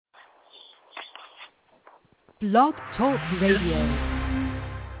Blog Talk Radio.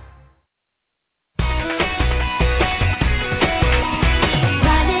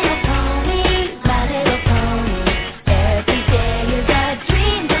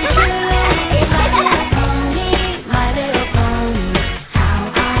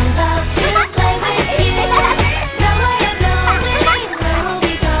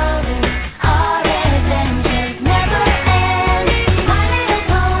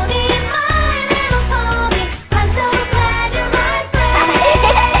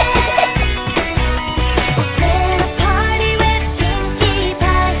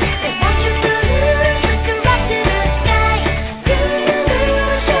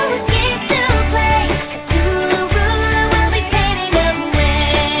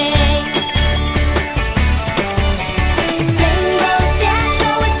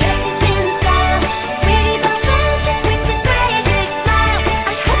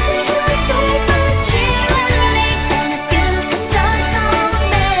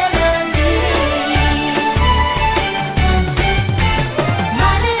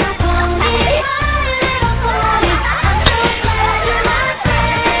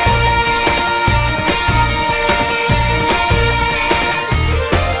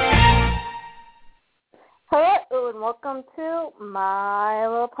 Welcome to My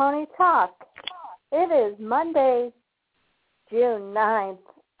Little Pony Talk. It is Monday, June 9th.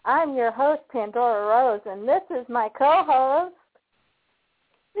 I'm your host, Pandora Rose, and this is my co-host,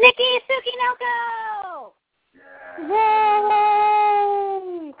 Nikki Tsukinoko!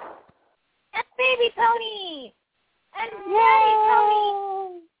 Yay! That's Baby Pony! And Yay! Daddy Pony!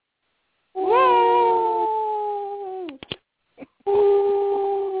 Yay!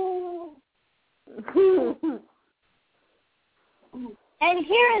 And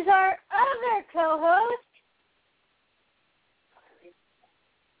here is our other co-host.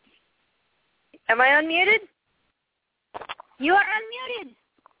 Am I unmuted? You are unmuted.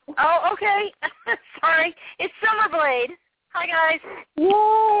 Oh, okay. Sorry. It's Summerblade. Hi, guys.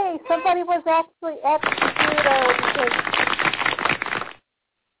 Yay! Somebody was actually at the computer because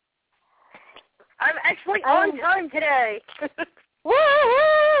I'm actually on time today.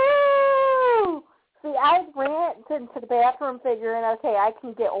 Woo-hoo! See, I ran into the bathroom figuring, okay, I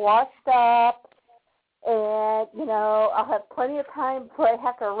can get washed up and, you know, I'll have plenty of time before I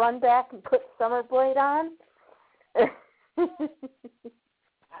have to run back and put Summerblade on.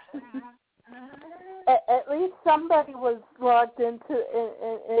 At least somebody was logged into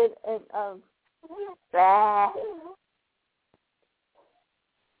it.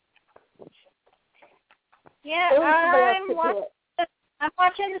 Yeah, I'm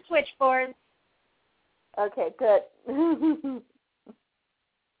watching the switchboard. Okay, good.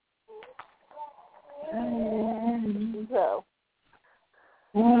 So.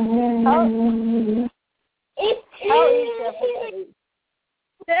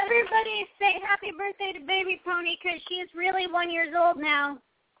 Everybody say happy birthday to Baby Pony because she's really 1 year old now.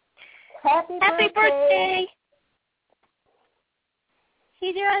 Happy birthday.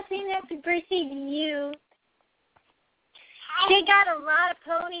 She's saying happy birthday to you. She got a lot of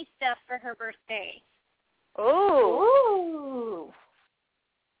pony stuff for her birthday. Ooh.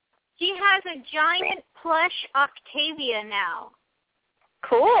 She has a giant plush Octavia now.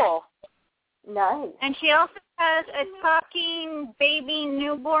 Cool. Nice. And she also has a talking baby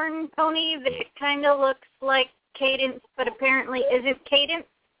newborn pony that kind of looks like Cadence, but apparently isn't Cadence.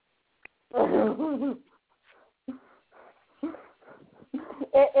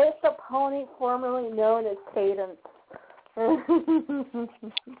 It's a pony formerly known as Cadence.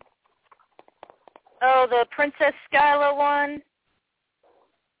 Oh, the Princess Skyla one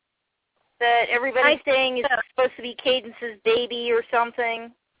that everybody's saying is supposed to be Cadence's baby or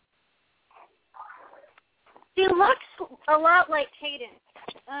something. She looks a lot like Cadence.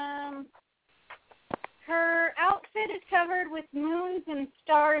 Her outfit is covered with moons and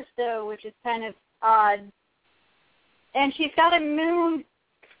stars, though, which is kind of odd. And she's got a moon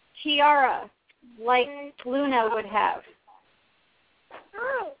tiara, like Luna would have.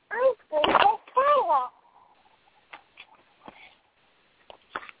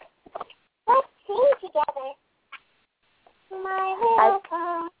 Let's sing together. My little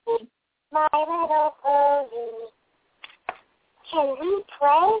pony, my little pony. Can we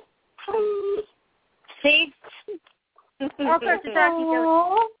play, please? See? All sorts of talking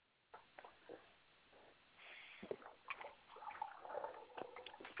jokes.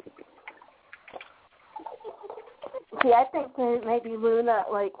 See, I think maybe Luna,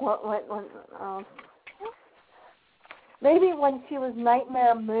 like, maybe when she was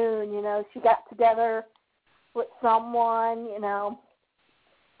Nightmare Moon, you know, she got together with someone, you know,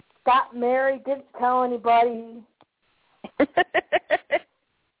 got married, didn't tell anybody,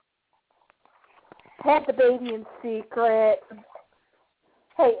 had the baby in secret.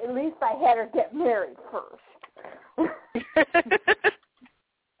 Hey, at least I had her get married first.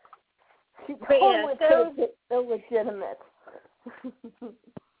 She totally could get illegitimate.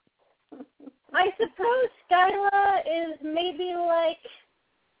 I suppose Skyla is maybe like,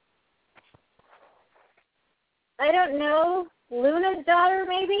 I don't know, Luna's daughter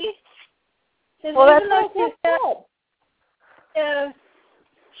maybe? Well, that's what I said.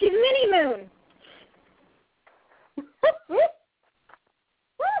 She's Mini Moon.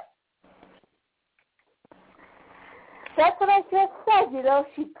 That's what I just said. You know,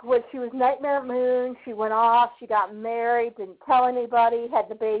 when she was Nightmare Moon, she went off, she got married, didn't tell anybody, had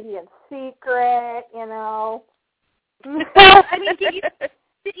the baby in secret, you know. I mean,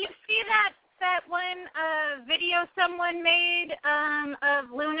 did you see that one video someone made of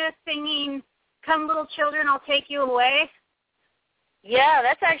Luna singing, "Come Little Children, I'll Take You Away"? Yeah,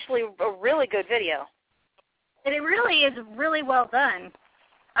 that's actually a really good video. And it really is really well done.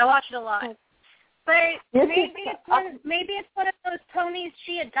 I watch it a lot. But maybe it's one of those ponies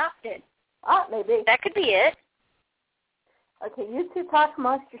she adopted. Oh, maybe. That could be it. Okay, you two talk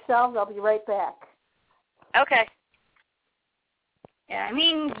amongst yourselves. I'll be right back. Okay. Yeah, I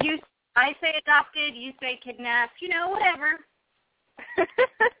mean, I say adopted, you say kidnapped, you know, whatever.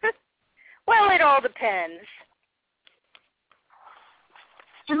 Well, it all depends.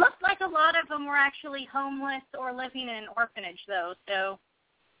 It looked like a lot of them were actually homeless or living in an orphanage, though, so...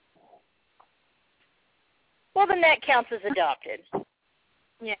 Well, then that counts as adopted.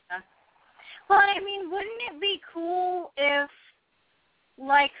 Yeah. Well, I mean, wouldn't it be cool if,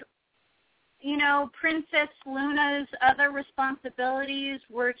 like, you know, Princess Luna's other responsibilities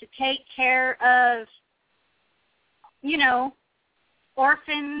were to take care of, you know,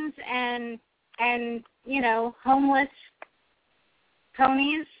 orphans and you know, homeless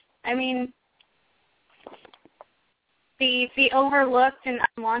ponies? I mean, the overlooked and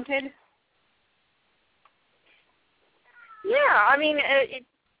unwanted. Yeah, I mean,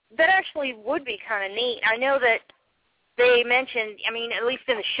 that actually would be kind of neat. I know that they mentioned, I mean, at least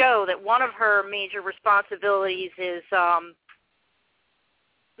in the show, that one of her major responsibilities is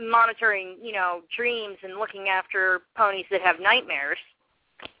monitoring, you know, dreams and looking after ponies that have nightmares.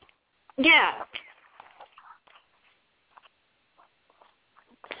 Yeah.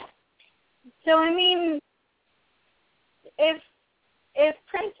 So, I mean, if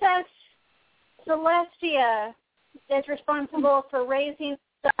Princess Celestia is responsible for raising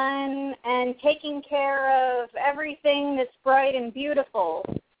the sun and taking care of everything that's bright and beautiful,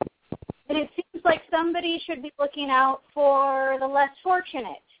 then it seems like somebody should be looking out for the less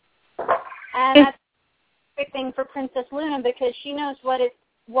fortunate. And that's a big thing for Princess Luna because she knows what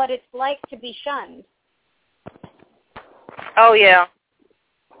it's like to be shunned. Oh, yeah.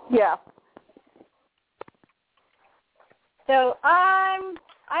 Yeah. So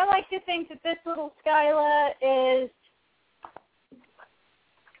I like to think that this little Skyla is,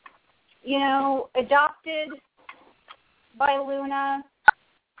 you know, adopted by Luna.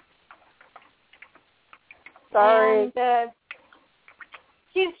 Sorry. And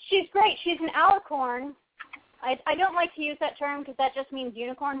she's great. She's an alicorn. I don't like to use that term because that just means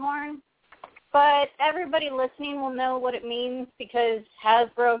unicorn horn. But everybody listening will know what it means because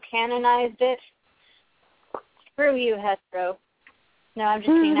Hasbro canonized it. Screw you, Hasbro. No, I'm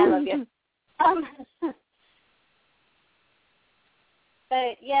just kidding. I love you.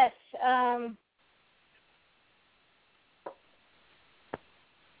 But yes, I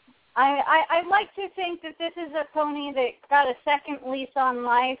like to think that this is a pony that got a second lease on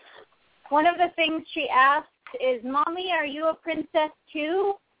life. One of the things she asks is, "Mommy, are you a princess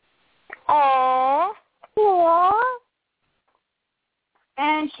too?" Aww. Aww.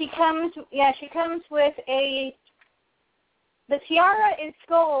 And she comes with the tiara is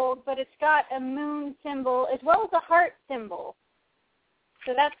gold, but it's got a moon symbol as well as a heart symbol.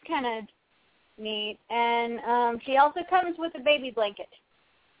 So that's kind of neat. And she also comes with a baby blanket.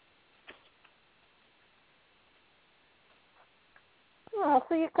 Oh,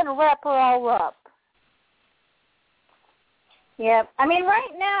 so you can wrap her all up. Yep. I mean,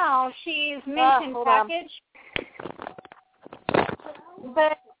 right now she's mint in package.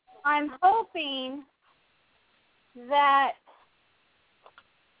 But I'm hoping that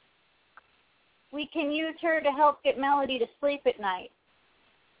we can use her to help get Melody to sleep at night.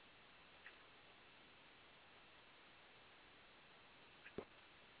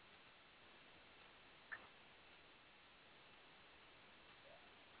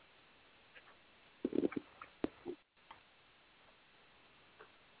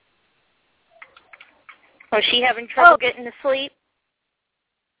 Was she having trouble getting to sleep?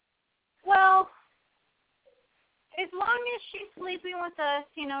 Well, as long as she's sleeping with us,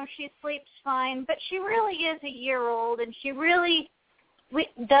 she sleeps fine. But she really is a year-old, and she really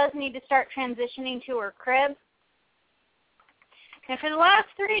does need to start transitioning to her crib. And for the last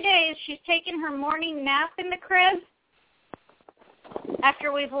 3 days, she's taken her morning nap in the crib.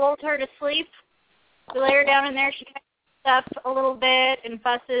 After we've lulled her to sleep, we lay her down in there. She kind of stuff a little bit and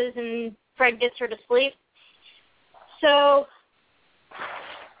fusses, and Fred gets her to sleep. So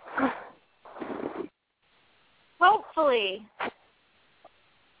hopefully,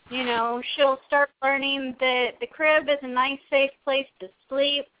 she'll start learning that the crib is a nice, safe place to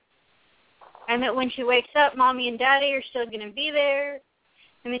sleep, and that when she wakes up, Mommy and Daddy are still going to be there,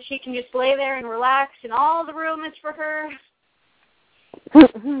 and that she can just lay there and relax, and all the room is for her.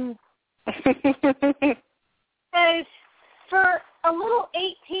 Because for a little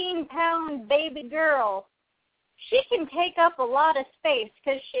 18-pound baby girl, she can take up a lot of space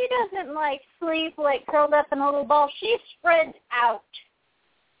because she doesn't sleep curled up in a little ball. She spreads out.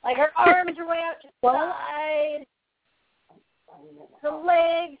 Her arms are way out to the side. Her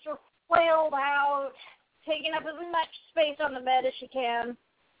legs are flailed out, taking up as much space on the bed as she can.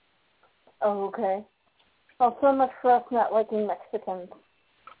 Oh, okay. Well, so much for us not liking Mexicans.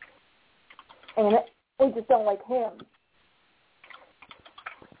 And we just don't like him.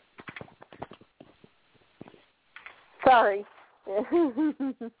 Sorry.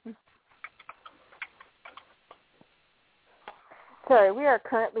 Sorry, we are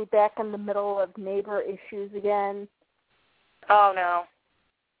currently back in the middle of neighbor issues again. Oh, no.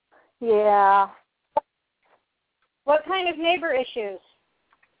 Yeah. What kind of neighbor issues?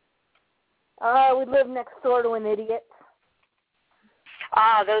 We live next door to an idiot.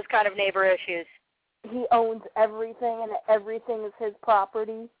 Ah, those kind of neighbor issues. He owns everything, and everything is his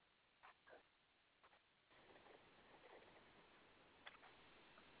property.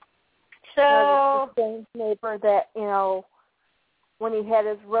 So the same neighbor that, when he had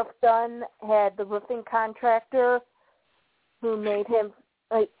his roof done, had the roofing contractor who made him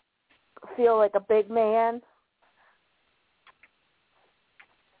feel like a big man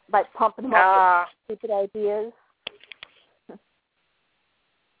by pumping him up with stupid ideas.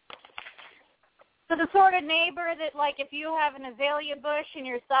 So the sort of neighbor that, if you have an azalea bush in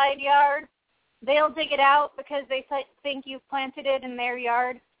your side yard, they'll dig it out because they think you've planted it in their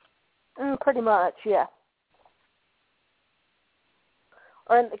yard? Pretty much, yeah.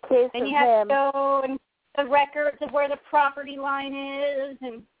 Or in the case of him... And you have to go and the records of where the property line is.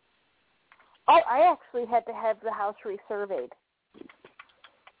 And I actually had to have the house resurveyed.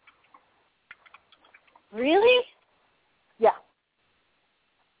 Really? Yeah.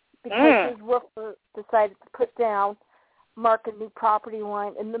 Because his roofer decided to put down, mark a new property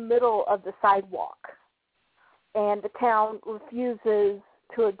line in the middle of the sidewalk. And the town refuses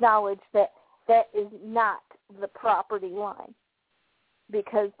to acknowledge that that is not the property line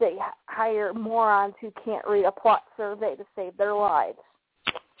because they hire morons who can't read a plot survey to save their lives.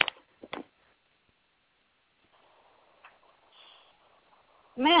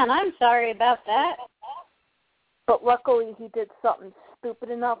 Man, I'm sorry about that. But luckily he did something stupid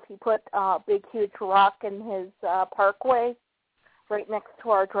enough. He put a big, huge rock in his parkway right next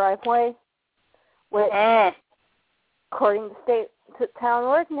to our driveway, which, according to town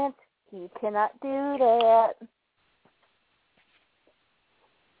ordinance, he cannot do that.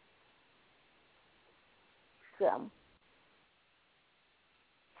 So,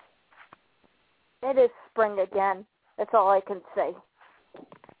 it is spring again. That's all I can say.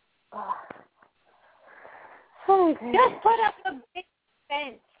 Just put up a big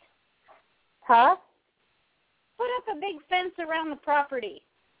fence. Huh? Put up a big fence around the property.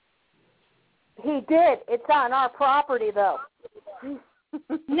 He did. It's on our property, though.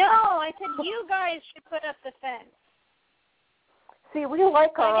 No, I said you guys should put up the fence. See, we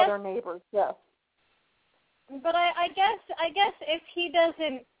like our other neighbors, though. But I guess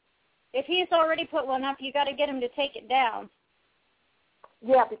if he's already put one up, you got to get him to take it down.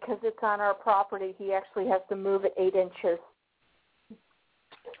 Yeah, because it's on our property. He actually has to move it 8 inches.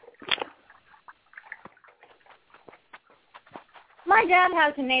 My dad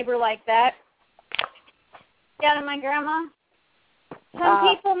has a neighbor like that. Dad and my grandma. Some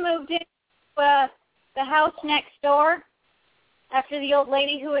people moved in the house next door after the old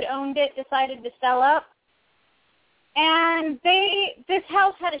lady who had owned it decided to sell up. And this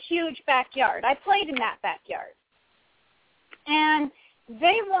house had a huge backyard. I played in that backyard. And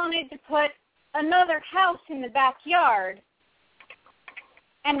they wanted to put another house in the backyard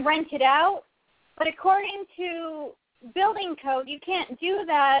and rent it out. But according to building code, you can't do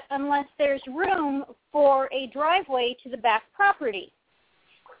that unless there's room for a driveway to the back property.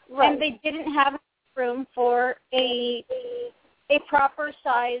 Right. And they didn't have room for a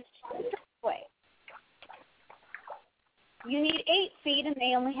proper-sized driveway. You need 8 feet, and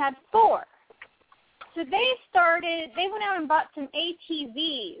they only had 4. So they went out and bought some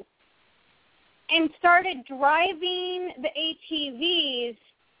ATVs and started driving the ATVs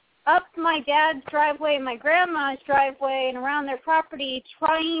up my dad's driveway and my grandma's driveway and around their property,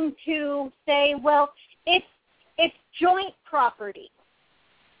 trying to say, well, it's joint property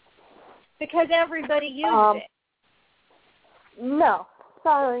because everybody uses it. No,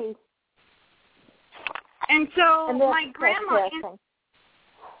 sorry. And so my grandma,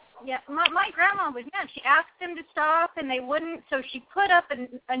 my grandma was mad. She asked them to stop, and they wouldn't. So she put up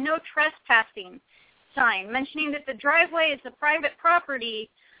a no trespassing sign, mentioning that the driveway is the private property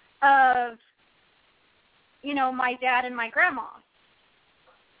of, my dad and my grandma.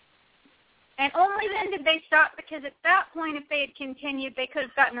 And only then did they stop, because at that point, if they had continued, they could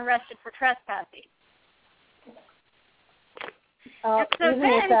have gotten arrested for trespassing. And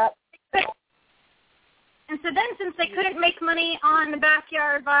so then, since they couldn't make money on the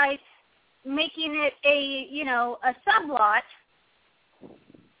backyard by making it a sublot,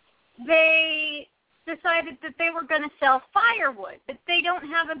 they decided that they were going to sell firewood, but they don't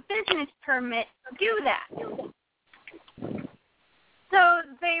have a business permit to do that. So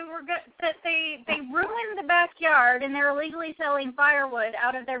they ruined the backyard, and they're illegally selling firewood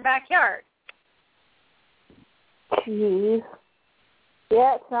out of their backyard. Jeez.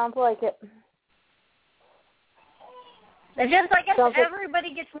 Yeah, it sounds like it. It's just like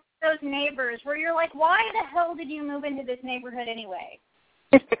everybody gets one of those neighbors where you're like, why the hell did you move into this neighborhood anyway?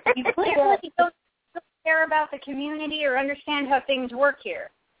 You clearly don't care about the community or understand how things work here.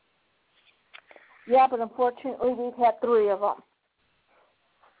 Yeah, but unfortunately we've had 3 of them.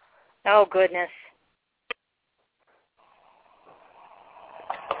 Oh, goodness.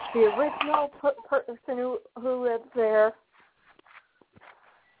 The original person who lives there,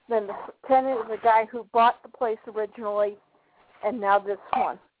 then the tenant is the guy who bought the place originally, and now this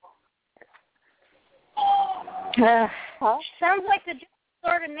one. Sounds like the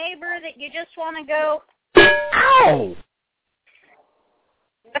sort of neighbor that you just want to go, ow!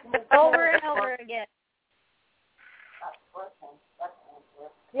 over and over again.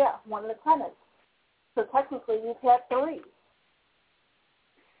 Yeah, one of the tenants. So technically we've had 3.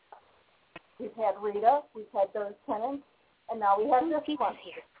 We've had Rita, we've had those tenants, and now we have this one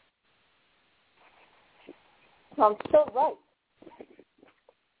here. So I'm still right.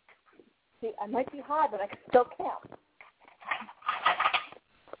 See, I might be high, but I can still count.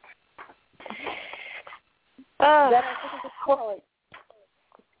 Then I think it's correlate.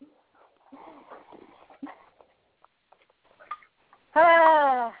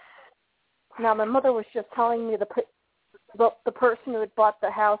 Now, my mother was just telling me the person who had bought the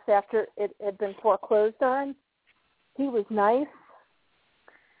house after it had been foreclosed on, he was nice.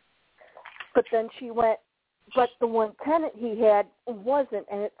 But then she went, but the one tenant he had wasn't.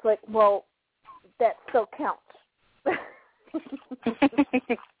 And it's like, well, that still counts.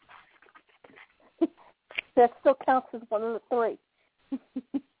 That still counts as one of the 3.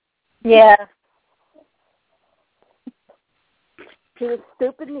 Yeah. He was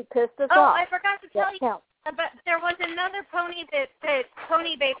stupid and he pissed us off. Oh, I forgot to tell you, but there was another pony that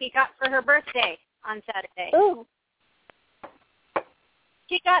Pony Baby got for her birthday on Saturday. Ooh.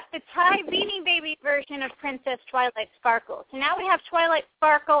 She got the Thai Beanie Baby version of Princess Twilight Sparkle. So now we have Twilight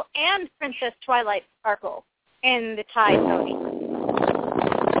Sparkle and Princess Twilight Sparkle in the Thai pony.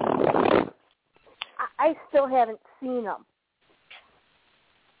 I still haven't seen them.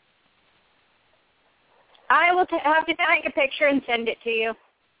 I will have to take a picture and send it to you.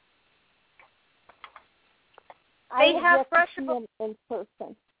 They have brushable in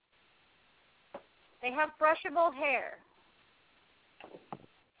person. They have brushable hair.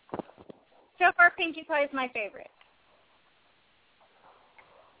 So far, Pinkie Pie is my favorite.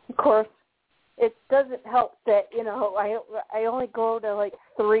 Of course, it doesn't help that I only go to like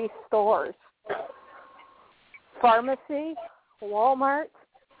 3 stores: pharmacy, Walmart,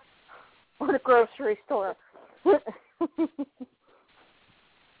 or the grocery store.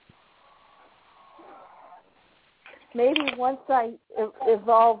 Maybe once I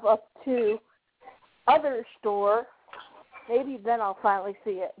evolve up to other store, maybe then I'll finally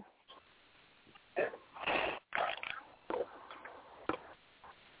see it.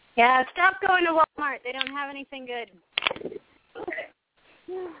 Yeah, stop going to Walmart. They don't have anything good.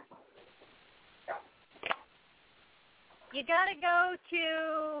 You got to go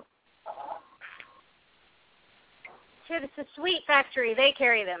to to the Sweet Factory. They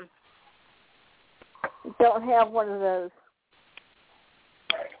carry them. Don't have one of those.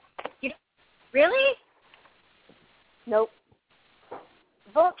 Really? Nope.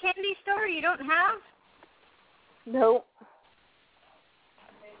 Volt Candy Store you don't have? Nope.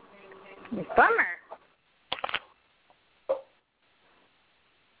 Bummer.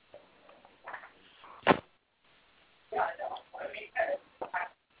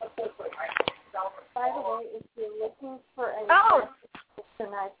 By the way, if you're looking for any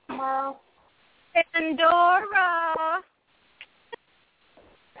tonight, tomorrow. Pandora.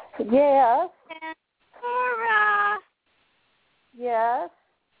 Yes. Pandora. Yes.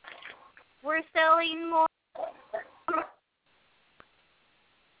 We're selling more.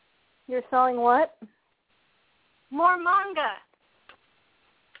 You're selling what? More manga.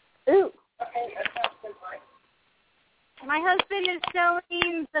 Ooh. My husband is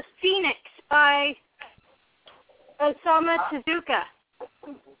selling The Phoenix by Osamu Tezuka.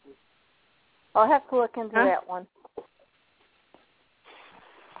 I'll have to look into that one.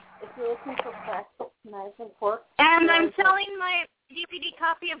 If you're looking for plastic knives and forks. And I'm selling my DVD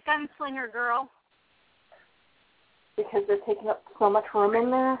copy of Gunslinger Girl. Because they're taking up so much room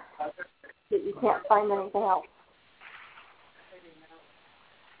in there that you can't find anything else.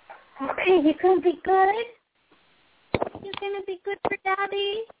 Okay, you gonna be good? You gonna be good for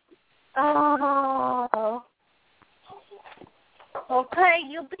Daddy? Oh. Okay,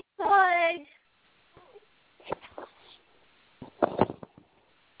 you'll be good.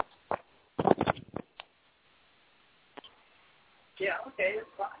 Yeah, okay, that's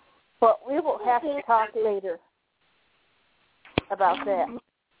fine. But we will have to talk later about that.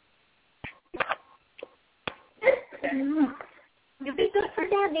 You'll be good for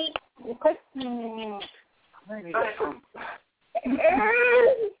Daddy.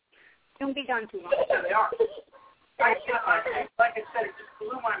 Don't be gone too long. Yeah, they are. Like I said, it just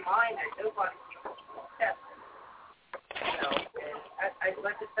blew my mind that nobody test.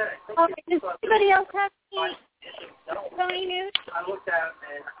 Like I said, I think does anybody else have any pony news? I looked at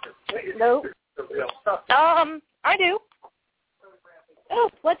it and Nope. I do. Oh,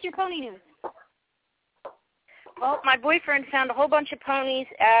 what's your pony news? Well, my boyfriend found a whole bunch of ponies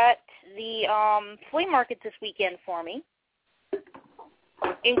at the flea market this weekend for me,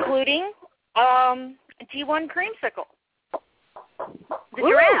 including a G1 creamsicle, the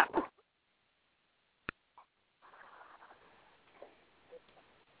giraffe.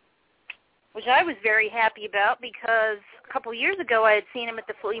 Which I was very happy about because a couple years ago I had seen him at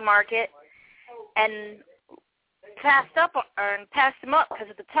the flea market and passed him up because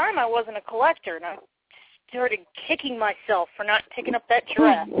at the time I wasn't a collector and I started kicking myself for not picking up that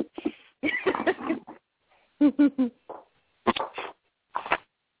giraffe.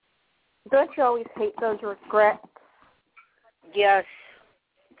 Don't you always hate those regrets? Yes.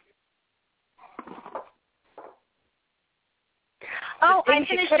 Oh, I you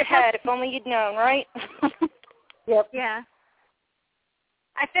finished could have had if only you'd known, right? Yep. Yeah.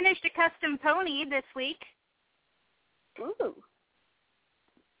 I finished a custom pony this week. Ooh.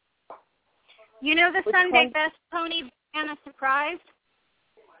 You know the Which Sunday one? Best Pony Banana Surprise?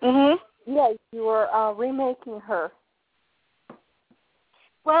 Mhm. Yeah, you were remaking her.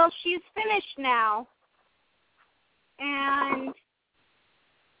 Well, she's finished now, and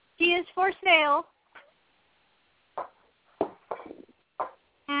she is for sale.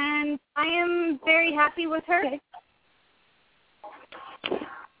 And I am very happy with her. Okay.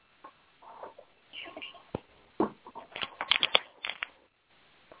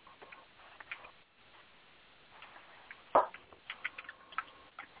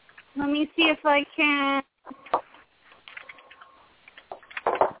 Let me see if I can.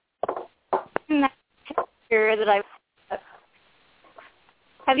 That picture that I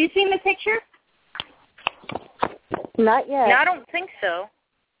have you seen the picture? Not yet. No, I don't think so.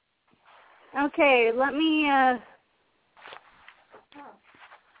 Okay, let me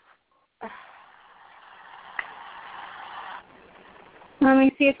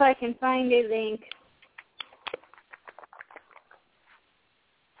see if I can find a link.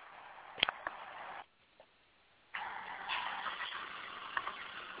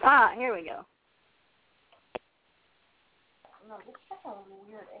 Ah, here we go.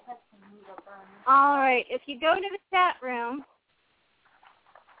 All right, if you go to the chat room,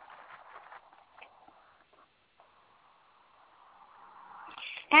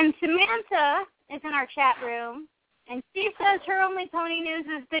 and Samantha is in our chat room, and she says her only pony news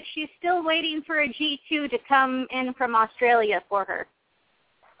is that she's still waiting for a G2 to come in from Australia for her.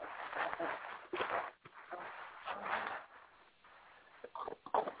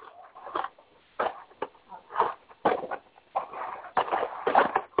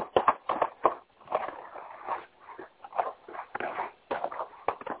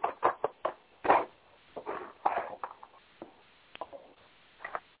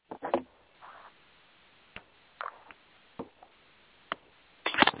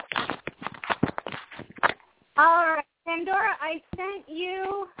 Pandora, I sent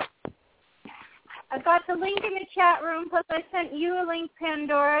you, I've got the link in the chat room, plus I sent you a link,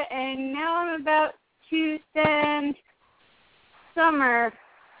 Pandora, and now I'm about to send Summer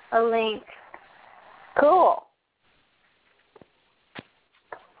a link. Cool.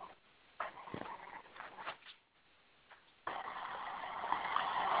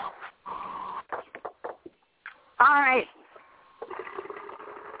 All right.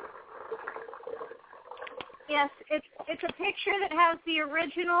 Yes, it's a picture that has the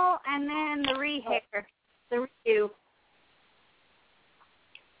original and then the rehair, the redo.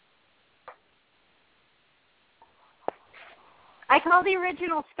 I call the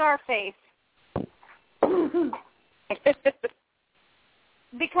original Scarface.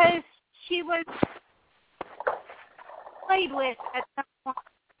 Because she was played with at some point.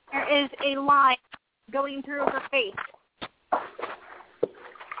 There is a line going through her face.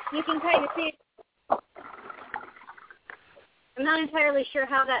 You can kind of see it. I'm not entirely sure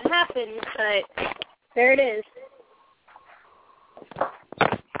how that happened, but there it is.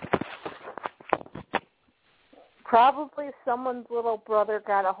 Probably someone's little brother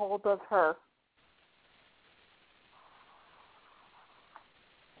got a hold of her.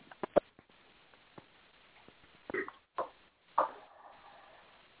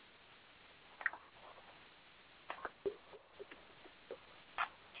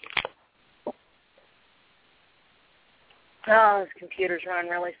 Oh, this computer's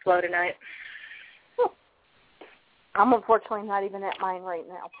running really slow tonight. I'm unfortunately not even at mine right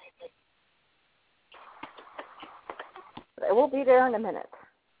now. But I will be there in a minute.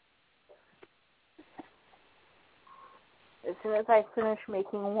 As soon as I finish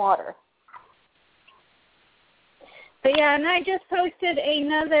making water. But yeah, and I just posted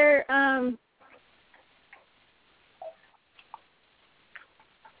another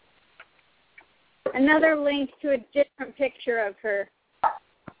link to a different picture of her.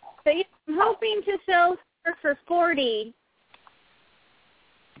 So yeah, I'm hoping to sell her for $40.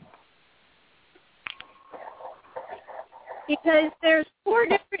 Because there's 4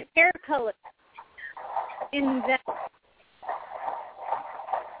 different hair colors in that.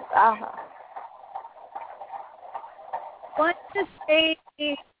 One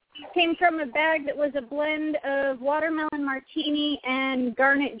came from a bag that was a blend of watermelon martini and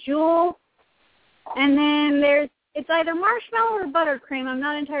garnet jewel. And then it's either marshmallow or buttercream. I'm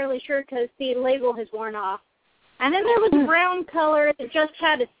not entirely sure because the label has worn off. And then there was a brown color that just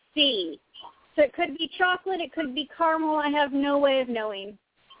had a C. So it could be chocolate, it could be caramel, I have no way of knowing.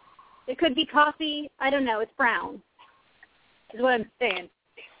 It could be coffee, I don't know, it's brown, is what I'm saying.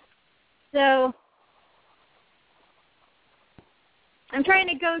 So I'm trying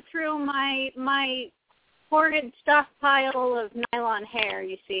to go through my hoarded stockpile of nylon hair,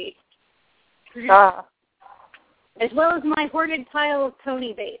 you see. As well as my hoarded pile of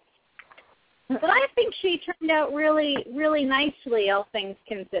pony baits. But I think she turned out really, really nicely, all things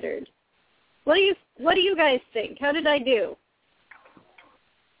considered. What do you guys think? How did I do?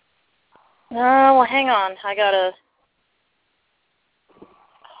 Well, hang on. I gotta...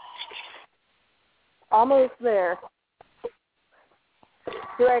 Almost there.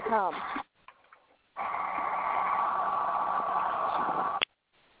 Here I come.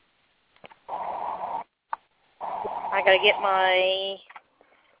 I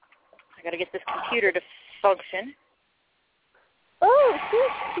gotta get this computer to function. Oh,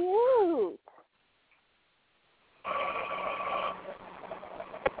 she's cute.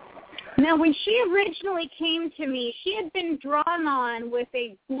 Now, when she originally came to me, she had been drawn on with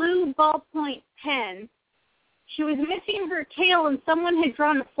a blue ballpoint pen. She was missing her tail, and someone had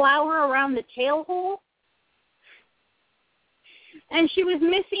drawn a flower around the tail hole. And she was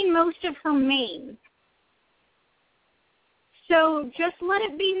missing most of her mane. So just let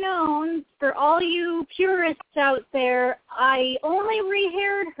it be known, for all you purists out there, I only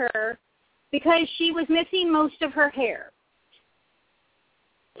rehaired her because she was missing most of her hair.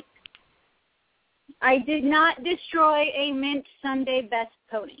 I did not destroy a mint Sunday best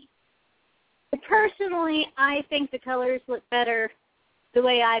pony. Personally, I think the colors look better the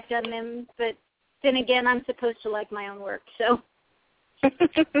way I've done them, but then again, I'm supposed to like my own work, so.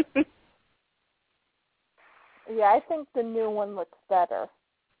 Yeah, I think the new one looks better.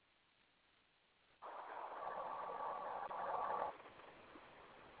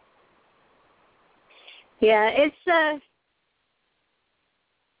 Yeah, it's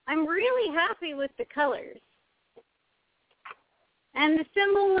I'm really happy with the colors. And the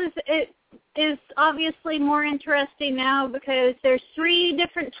symbol is obviously more interesting now because there's 3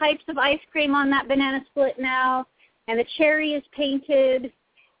 different types of ice cream on that banana split now, and the cherry is painted.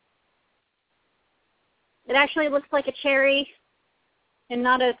 It actually looks like a cherry and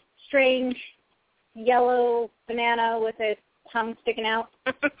not a strange yellow banana with a tongue sticking out.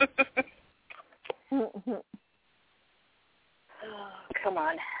 Oh, come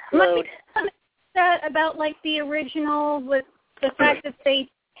on, load. That about like the original with the fact that they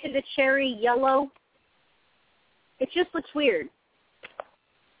did the cherry yellow. It just looks weird.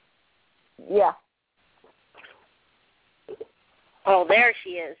 Yeah. Oh, there she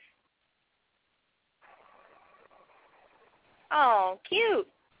is. Oh, cute.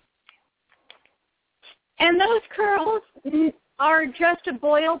 And those curls are just a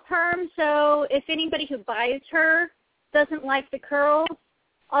boil perm, so if anybody who buys her doesn't like the curls,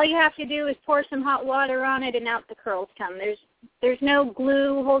 all you have to do is pour some hot water on it and out the curls come. There's no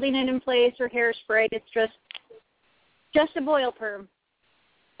glue holding it in place or hairspray. It's just a boil perm.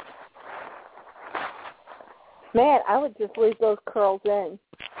 Man, I would just leave those curls in.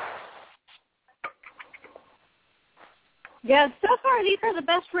 Yeah, so far these are the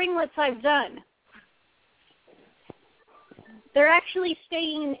best ringlets I've done. They're actually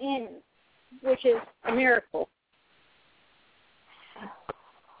staying in, which is a miracle.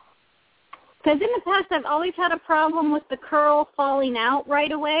 Because in the past, I've always had a problem with the curl falling out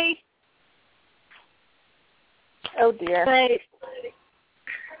right away. Oh, dear.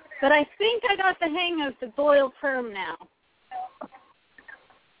 But I think I got the hang of the boil perm now.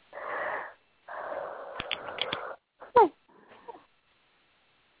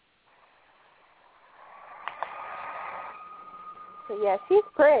 So, yeah, she's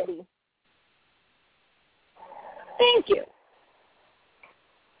pretty. Thank you.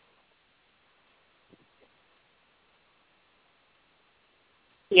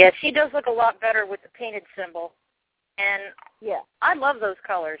 Yeah, she does look a lot better with the painted symbol. And yeah, I love those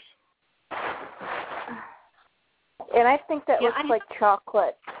colors. And I think that looks like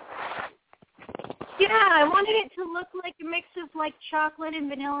chocolate. Yeah, I wanted it to look like a mix of like chocolate and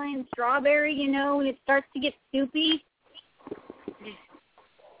vanilla and strawberry, you know, when it starts to get soupy.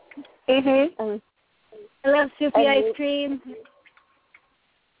 Mhm. I love soupy ice cream.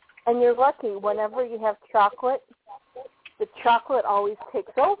 And you're lucky. Whenever you have chocolate, the chocolate always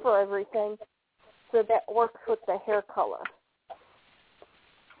takes over everything, so that works with the hair color.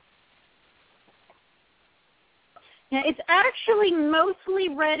 Yeah, it's actually mostly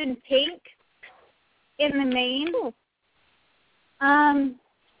red and pink in the main.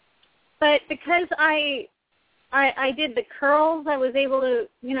 But because I did the curls, I was able to,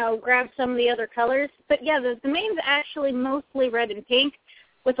 you know, grab some of the other colors. But yeah, the main's actually mostly red and pink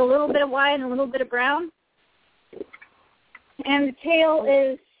with a little bit of white and a little bit of brown. And the tail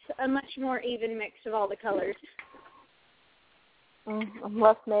is a much more even mix of all the colors.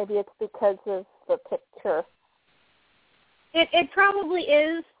 Unless maybe it's because of the picture. It probably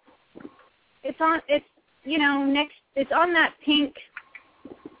is. It's on that pink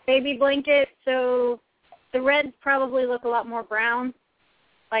baby blanket, so the reds probably look a lot more brown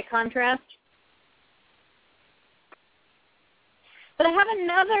by contrast. But I have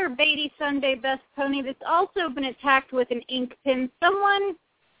another Beatty Sunday Best Pony that's also been attacked with an ink pen. Someone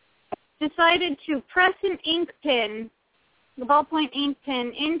decided to press an ink pen, the ballpoint ink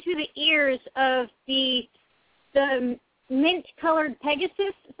pen, into the ears of the mint-colored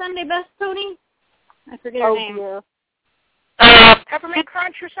Pegasus Sunday Best Pony. I forget her name. Dear. Peppermint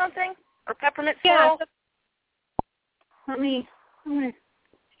Crunch or something? Or Peppermint Yeah. Swirl?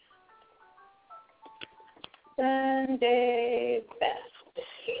 Sunday Best.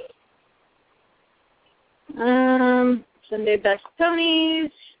 Sunday Best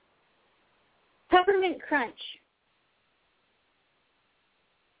Ponies. Peppermint Crunch.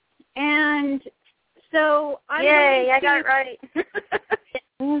 And so Yay, I got it right.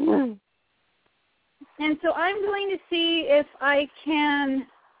 And so I'm going to see if I can,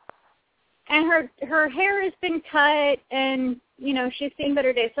 and her hair has been cut and, you know, she's seen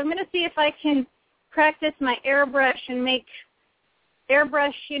better days. So I'm going to see if I can practice my airbrush and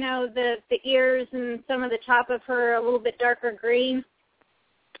airbrush, you know, the ears and some of the top of her a little bit darker green,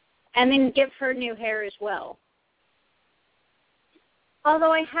 and then give her new hair as well.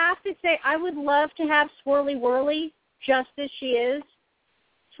 Although I have to say, I would love to have Swirly Whirly just as she is.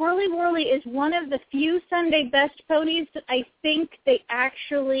 Swirly Whirly is one of the few Sunday Best Ponies that I think they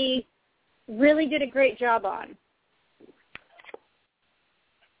actually really did a great job on.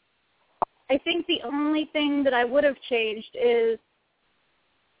 I think the only thing that I would have changed is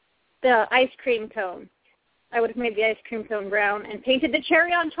the ice cream cone. I would have made the ice cream cone brown and painted the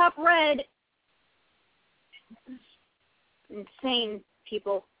cherry on top red. Insane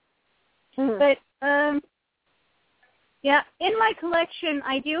people. But, yeah, in my collection,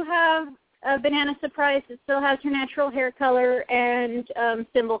 I do have Banana Surprise. It still has her natural hair color and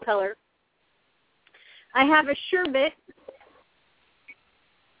symbol color. I have a Sherbet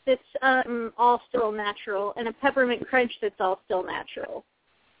that's all still natural, and a Peppermint Crunch that's all still natural.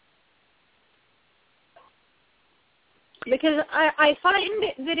 Because I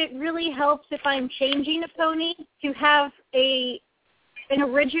find that it really helps if I'm changing a pony to have an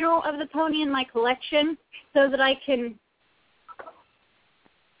original of the pony in my collection so that I can,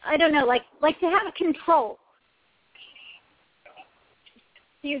 I don't know, like to have a control,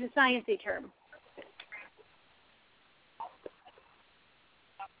 to use a sciencey term.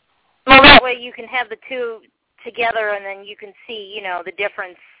 Well, that way you can have the two together and then you can see, you know, the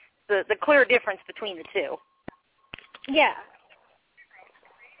difference, the clear difference between the two. Yeah.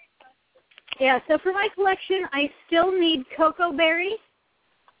 Yeah, so for my collection, I still need Cocoa Berry,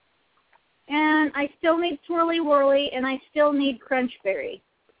 and I still need Swirly Whirly, and I still need Crunch Berry.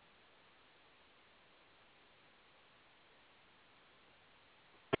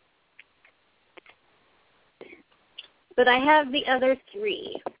 But I have the other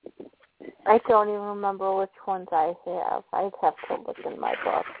three. I don't even remember which ones I have. I'd have to look in my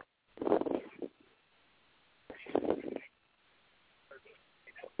book.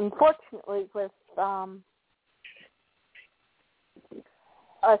 Unfortunately, with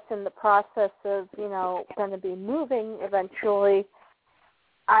us in the process of, you know, going to be moving eventually,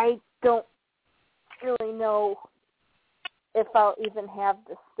 I don't really know if I'll even have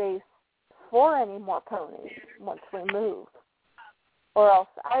the space for any more ponies once we move. Or else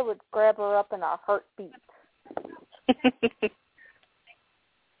I would grab her up in a heartbeat.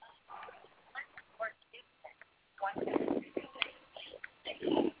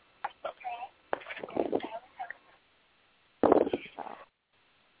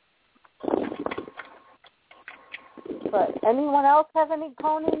 But anyone else have any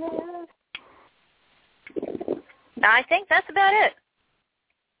pony news? No, I think that's about it.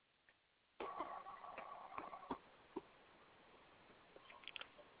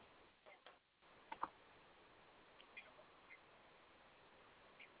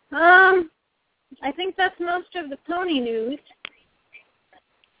 I think that's most of the pony news.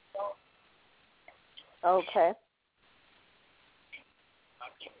 Okay.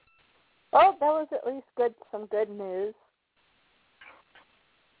 Well, that was at least some good news.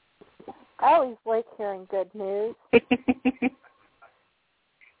 I always like hearing good news.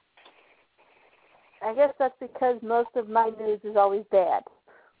 I guess that's because most of my news is always bad.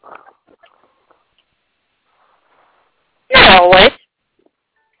 Not always.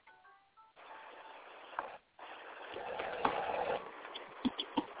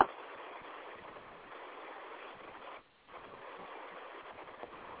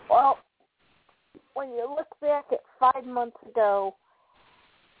 Well, when you look back at 5 months ago,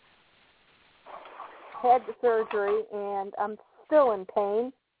 had the surgery, and I'm still in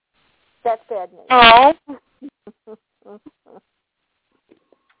pain, that's bad news. Oh.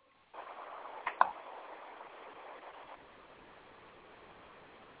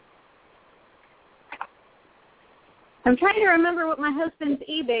 I'm trying to remember what my husband's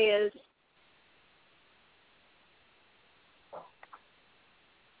eBay is.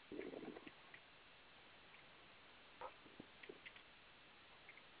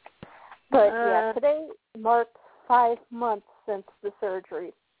 But, yeah, today marks 5 months since the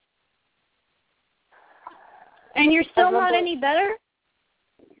surgery. And you're still not any better?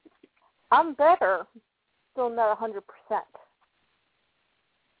 I'm better. Still not 100%.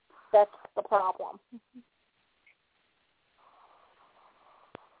 That's the problem.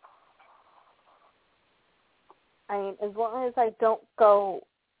 I mean, as long as I don't go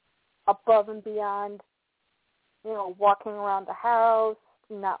above and beyond, you know, walking around the house,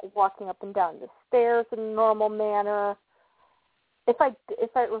 not walking up and down the stairs in a normal manner. If I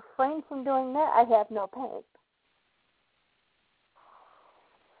refrain from doing that, I have no pain.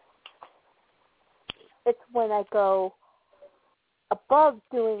 It's when I go above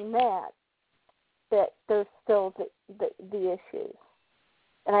doing that there's still the issues.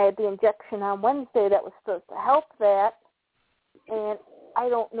 And I had the injection on Wednesday that was supposed to help that, and I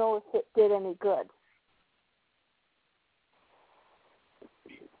don't know if it did any good.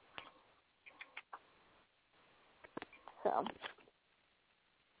 So,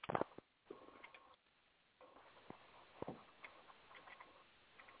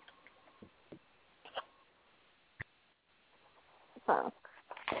 I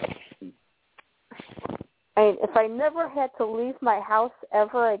mean, if I never had to leave my house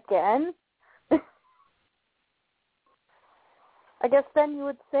ever again, I guess then you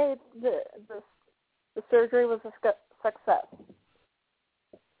would say the surgery was a success.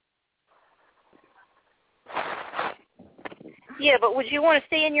 Yeah, but would you want to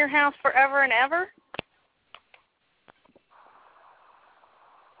stay in your house forever and ever?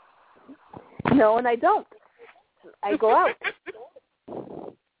 No, and I don't. I go out.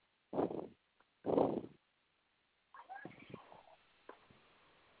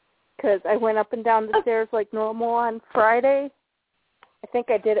 Because I went up and down the stairs like normal on Friday. I think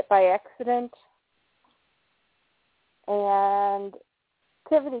I did it by accident. And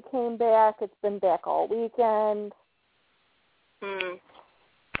Activity came back. It's been back all weekend.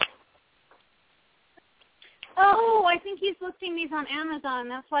 Oh, I think he's listing these on Amazon.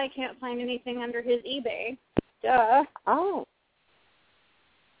 That's why I can't find anything under his eBay. Duh. Oh.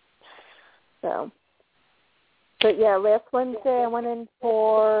 So. But yeah, last Wednesday I went in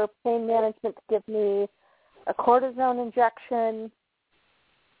for pain management to give me a cortisone injection.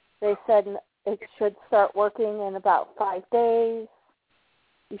 They said it should start working in about 5 days.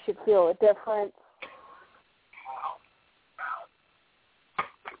 You should feel a difference.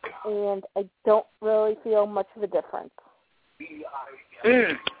 And I don't really feel much of a difference.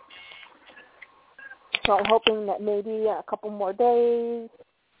 So I'm hoping that maybe in a couple more days,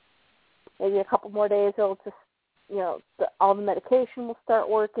 it'll just, all the medication will start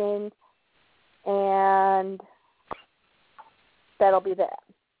working, and that'll be that.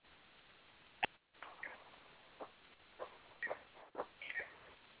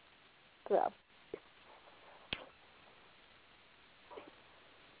 So.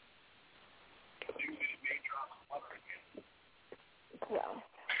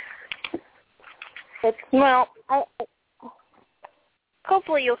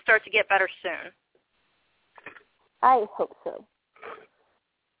 Hopefully you'll start to get better soon. I hope so.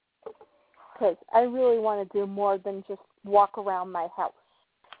 Because I really want to do more than just walk around my house.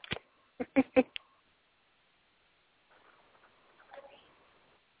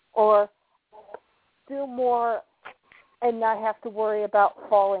 Or do more and not have to worry about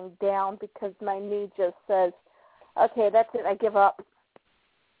falling down because my knee just says, okay, that's it, I give up.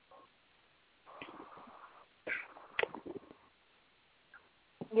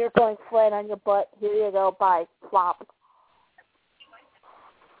 You're going flat on your butt. Here you go. Bye. Flop.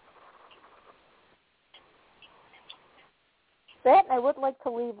 That, I would like to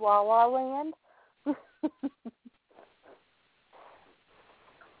leave La La Land.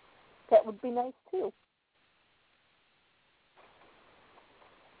 That would be nice, too.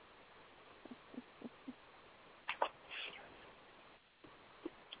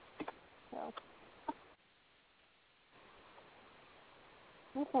 So.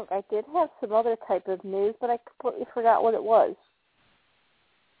 I think I did have some other type of news, but I completely forgot what it was.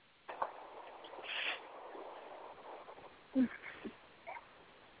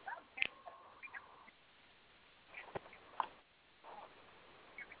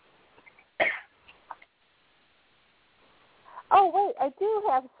 Oh, wait, I do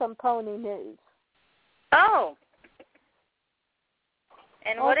have some pony news. Oh.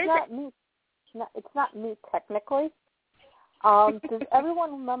 And what is it? It's not me, technically. Does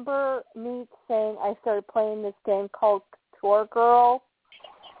everyone remember me saying I started playing this game called Tour Girl?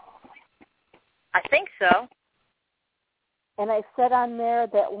 I think so. And I said on there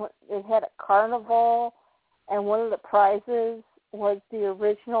that it had a carnival, and one of the prizes was the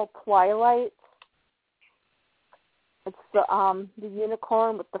original Twilight. It's the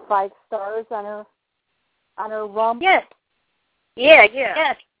unicorn with the 5 stars on her rump. Yes. Yeah.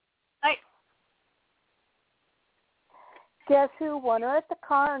 Yes. Guess who won her at the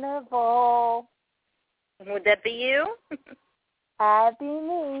carnival? Would that be you? That'd be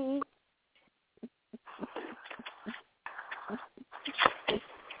me.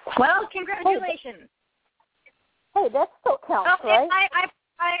 Well, congratulations. Hey, that still counts, right?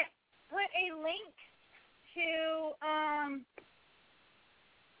 I put a link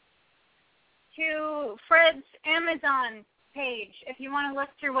to Fred's Amazon page if you want to look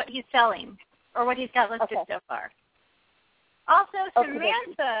through what he's selling or what he's got listed so far. Also,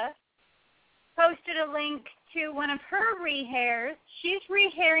 Samantha posted a link to one of her rehairs. She's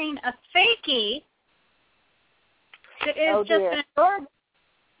rehairing a fakie that is just an adorable.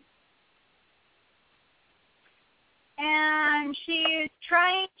 And she's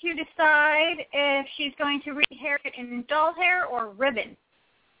trying to decide if she's going to rehair it in doll hair or ribbon.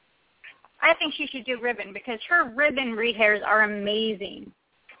 I think she should do ribbon because her ribbon rehairs are amazing.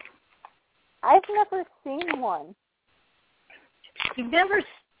 I've never seen one. You've never seen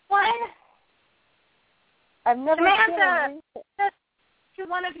one? I've never Samantha, seen one. to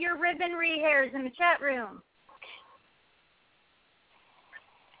one of your ribbon rehairs in the chat room.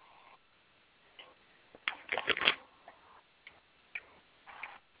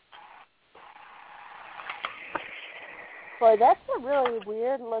 Boy, that's a really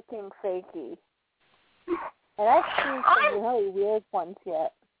weird-looking fakie. And I've seen some really weird ones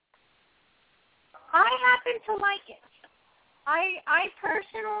yet. I happen to like it. I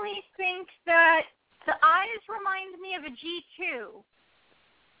personally think that the eyes remind me of a G2,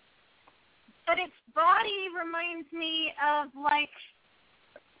 but its body reminds me of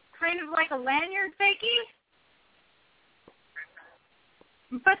kind of like a lanyard fakie.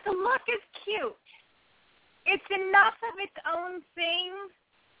 But the look is cute. It's enough of its own thing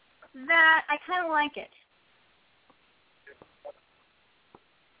that I kind of like it.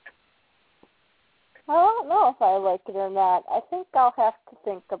 I don't know if I like it or not. I think I'll have to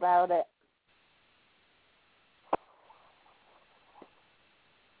think about it.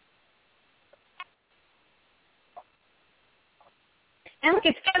 And look,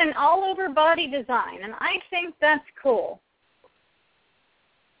 it's got an all-over body design, and I think that's cool.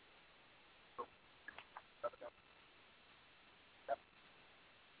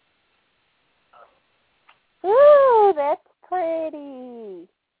 Ooh, that's pretty.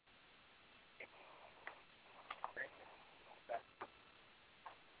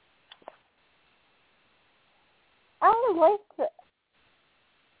 I like the.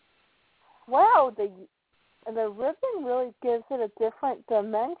 Wow, the ribbon really gives it a different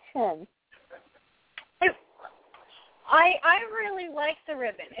dimension. I really like the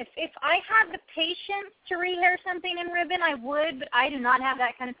ribbon. If I had the patience to rehair something in ribbon, I would, but I do not have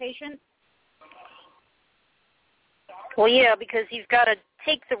that kind of patience. Well, yeah, because you've got to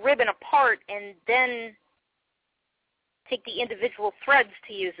take the ribbon apart and then take the individual threads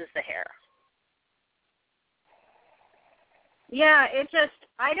to use as the hair. Yeah,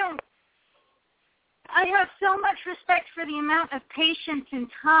 I have so much respect for the amount of patience and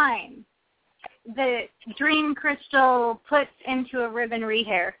time that Dream Crystal puts into a ribbon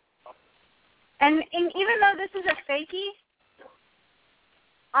rehair. And even though this is a fakie,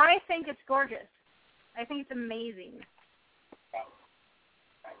 I think it's gorgeous. I think it's amazing.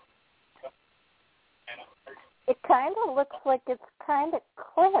 It kind of looks like it's kind of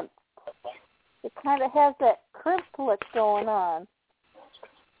crimped. It kind of has that crimp look going on.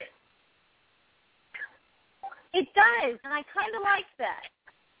 It does, and I kind of like that.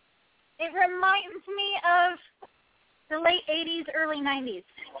 It reminds me of the late 80s, early 90s.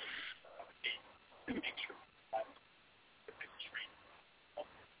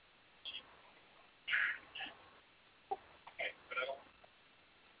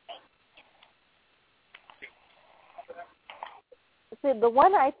 See, the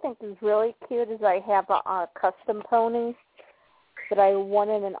one I think is really cute is I have a custom pony that I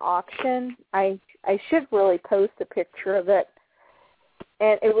won in an auction. I should really post a picture of it.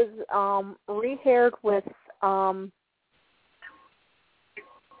 And it was rehaired with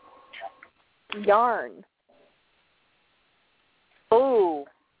yarn. Oh.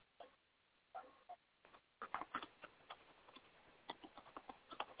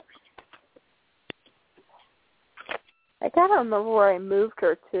 I gotta remember where I moved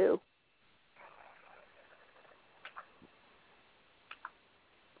her to.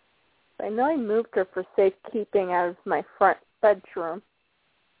 I know I moved her for safekeeping out of my front bedroom.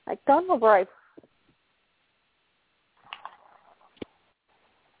 I don't know where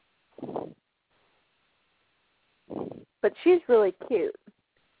but she's really cute.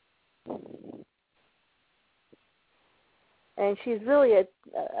 And she's really an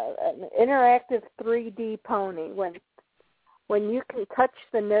interactive 3D pony. When you can touch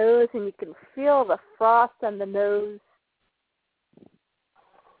the nose and you can feel the frost on the nose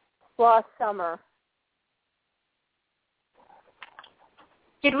last summer.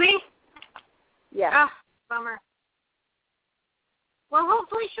 Did we? Yeah. Ah, bummer. Well,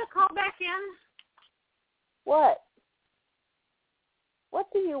 hopefully she'll call back in. What? What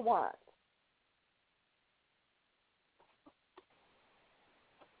do you want?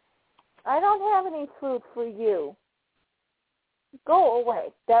 I don't have any food for you. Go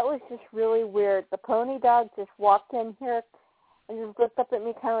away. That was just really weird. The pony dog just walked in here and just looked up at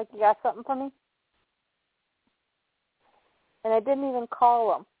me kind of like, you got something for me? And I didn't even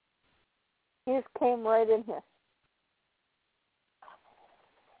call him. He just came right in here.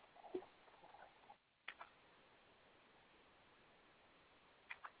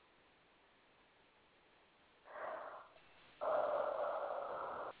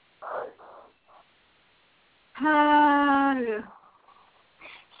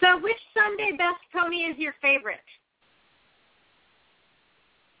 So which Sunday Best Pony is your favorite?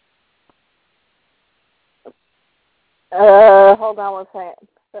 Hold on one second.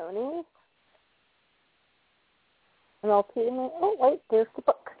 Pony. And I'll see you. Oh, wait, there's the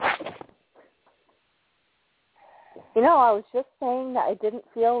book. You know, I was just saying that I didn't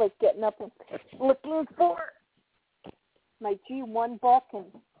feel like getting up and looking for my G1 book, and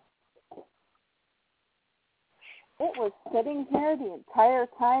it was sitting here the entire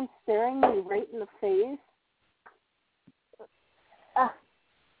time staring me right in the face.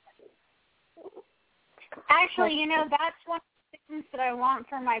 Actually, you know, that's one of the things that I want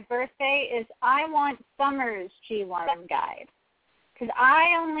for my birthday is I want Summer's G1 guide. Because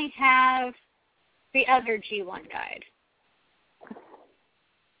I only have the other G1 guide.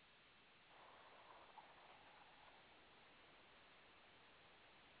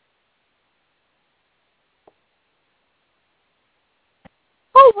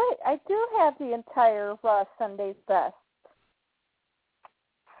 Oh, wait, I do have the entire Sunday's Best.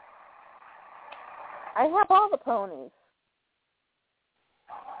 I have all the ponies.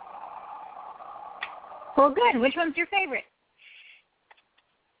 Well, good. Which one's your favorite?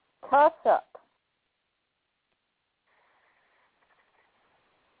 Toss-up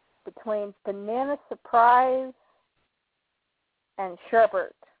between Banana Surprise and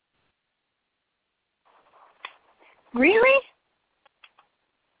Sherbert. Really?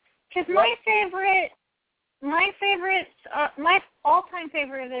 Because my all-time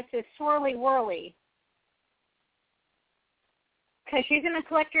favorite of this is Swirly Whirly. Because she's in a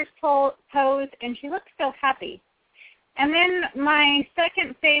collector's pose, and she looks so happy. And then my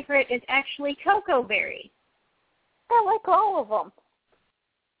second favorite is actually Cocoa Berry. I like all of them.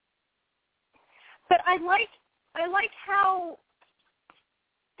 But I like how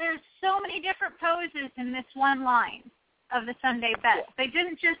there's so many different poses in this one line of the Sunday Best. They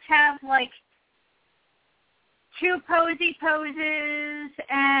didn't just have, like, 2 posy poses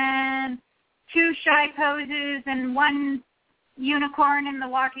and 2 shy poses and 1 unicorn in the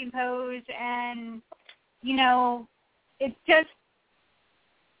walking pose, and, you know, it's just,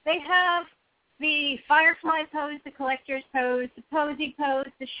 they have the firefly pose, the collector's pose, the posy pose,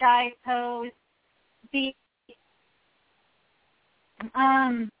 the shy pose, the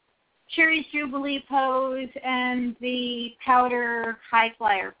Cherry's Jubilee pose, and the powder high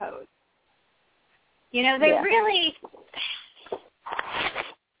flyer pose. You know, they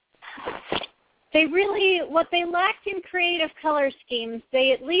really, what they lacked in creative color schemes,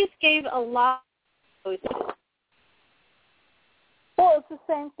 they at least gave a lot of poses. Well, it's the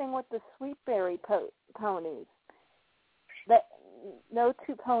same thing with the Sweetberry ponies. That no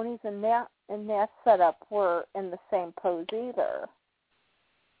 2 ponies in that setup were in the same pose either.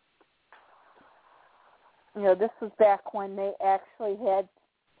 You know, this was back when they actually had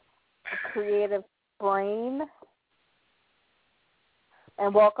a creative brain.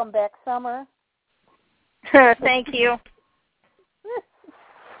 And welcome back, Summer. Thank you.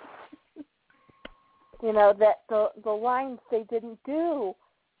 You know, that the lines they didn't do.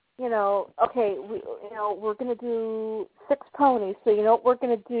 You know, okay, we're going to do 6 ponies, so you know what, we're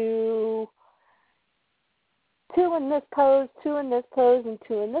going to do 2 in this pose, 2 in this pose, and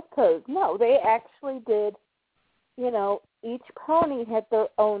 2 in this pose. No, they actually did, you know, each pony had their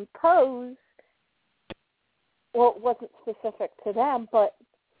own pose. Well, it wasn't specific to them, but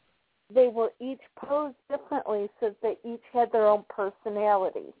they were each posed differently so they each had their own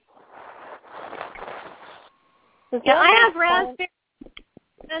personality. Yeah, I have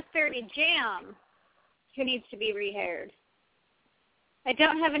Raspberry Jam, who needs to be rehaired. I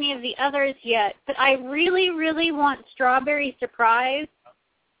don't have any of the others yet, but I really, really want Strawberry Surprise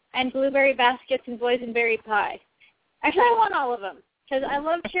and Blueberry Baskets and Boysenberry Pie. Actually, I want all of them, because I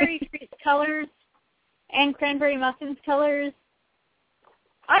love Cherry Treat's colors and Cranberry Muffin's colors.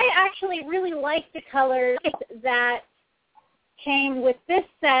 I actually really like the colors that came with this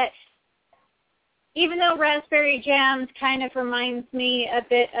set, even though Raspberry Jams kind of reminds me a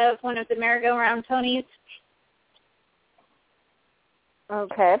bit of one of the merry-go-round ponies.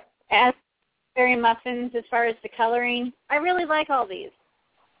 Okay. As Berry Muffins, as far as the coloring, I really like all these,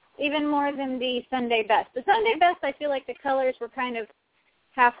 even more than the Sunday Best. The Sunday Best, I feel like the colors were kind of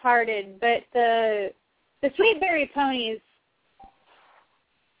half-hearted, but the Sweetberry ponies,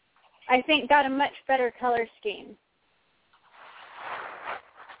 I think, got a much better color scheme.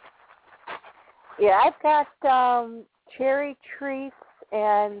 Yeah, I've got Cherry Treats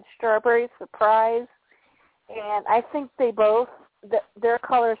and Strawberry Surprise, and I think they both, their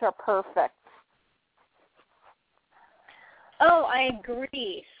colors are perfect. Oh, I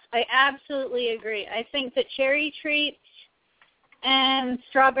agree. I absolutely agree. I think that Cherry Treats and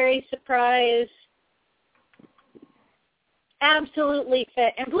Strawberry Surprise absolutely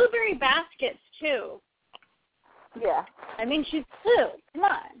fit. And Blueberry Baskets, too. Yeah. I mean, she's blue. Come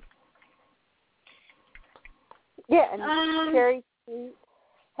on. Yeah, and Cherry Treat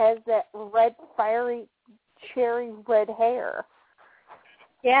has that red fiery cherry red hair.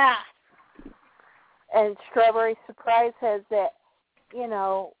 Yeah. And Strawberry Surprise has that,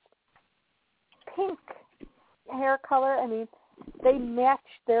 pink hair color. I mean, they match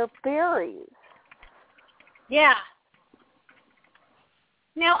their berries. Yeah.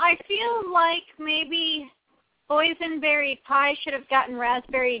 Now, I feel like maybe Boysenberry Pie should have gotten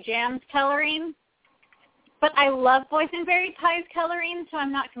Raspberry Jam's coloring, but I love Boysenberry Pie's coloring, so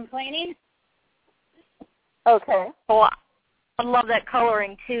I'm not complaining. Okay. Oh, I love that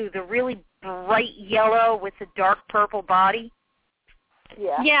coloring, too. The really bright yellow with the dark purple body.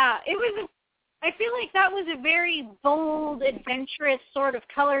 Yeah. Yeah, I feel like that was a very bold, adventurous sort of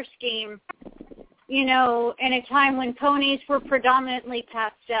color scheme, in a time when ponies were predominantly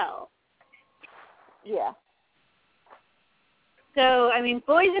pastel. Yeah. So, I mean,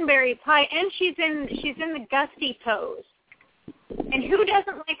 Boysenberry Pie, and she's in the gusty pose. And who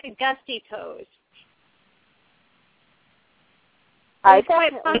doesn't like a gusty pose? I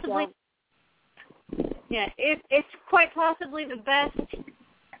quite definitely possibly, don't. Yeah, it's quite possibly the best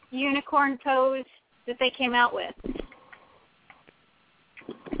unicorn pose that they came out with.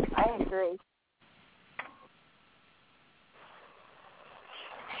 I agree.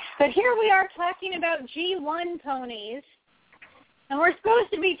 But here we are talking about G1 ponies, and we're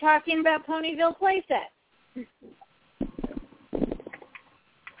supposed to be talking about Ponyville Playsets.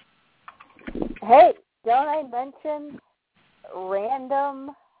 Hey, don't I mention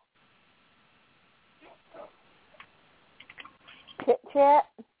random chit-chat?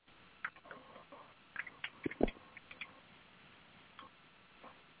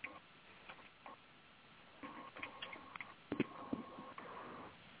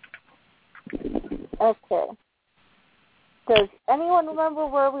 Okay. Does anyone remember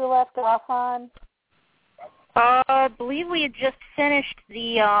where we left off on? I believe we had just finished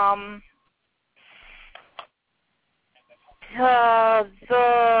the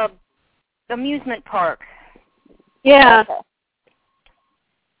amusement park. Yeah. Okay.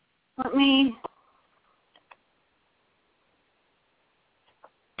 Let me...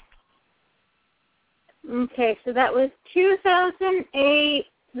 Okay, so that was 2008,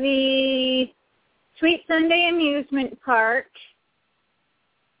 the Sweet Sunday Amusement Park.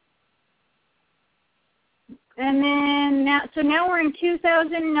 And then, now we're in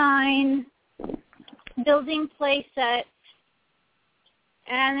 2009, building play sets.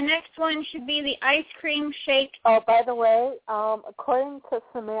 And the next one should be the ice cream shake. Oh, by the way, according to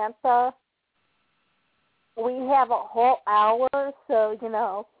Samantha, we have a whole hour, so,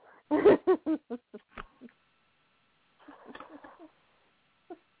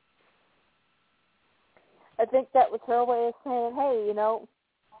 I think that was her way of saying, hey,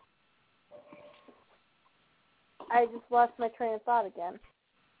 I just lost my train of thought again.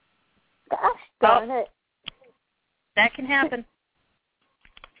 Gosh darn it. That can happen.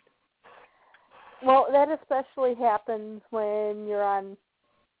 Well, that especially happens when you're on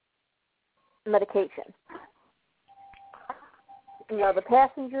medication. The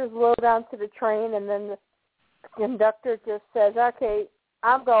passengers load onto the train, and then the conductor just says, okay,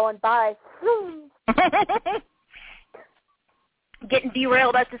 I'm going, bye. Getting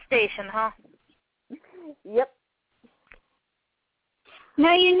derailed at the station, huh? Yep.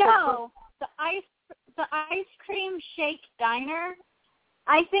 Now, the ice cream shake diner,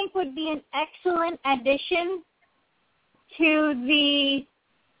 I think, would be an excellent addition to the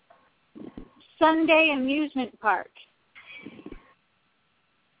Sunday amusement park.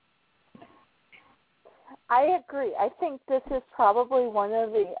 I agree. I think this is probably one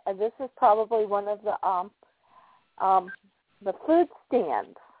of the food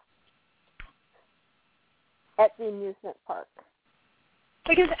stands at the amusement park.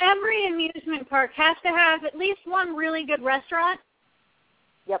 Because every amusement park has to have at least one really good restaurant.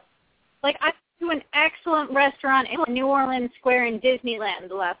 Yep. Like, I went to an excellent restaurant in New Orleans Square in Disneyland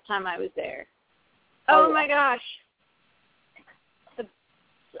the last time I was there. Oh my gosh.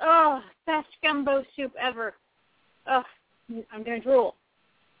 Best gumbo soup ever. Oh, I'm going to drool.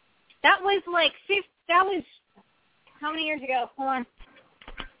 That was how many years ago? Hold on.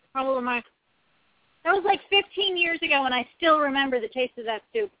 How old am I? That was like 15 years ago, and I still remember the taste of that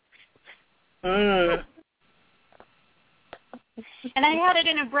soup. Mm. And I had it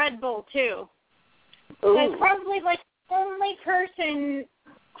in a bread bowl, too. I was probably like the only person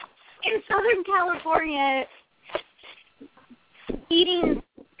in Southern California eating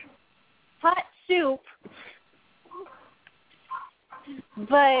hot soup,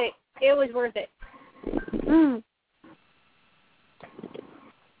 but it was worth it. Mm.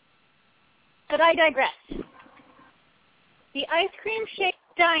 But I digress. The ice cream shake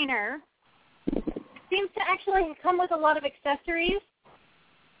diner seems to actually come with a lot of accessories.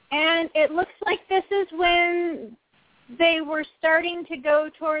 And it looks like this is when they were starting to go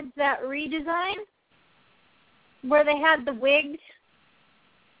towards that redesign where they had the wigs.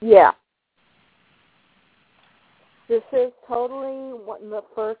 Yeah. This is totally one of the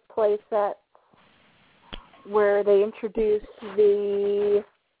first play sets where they introduced the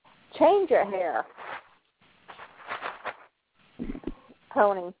change your hair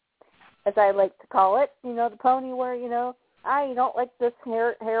pony, as I like to call it. You know, the pony where, you don't like this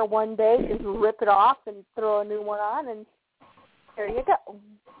hair one day, just rip it off and throw a new one on, and there you go.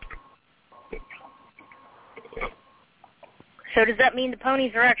 So does that mean the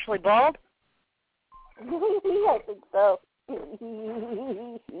ponies are actually bald? I think so.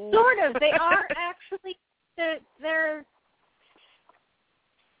 Sort of. They are actually, they're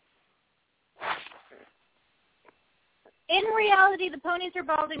in reality, the ponies are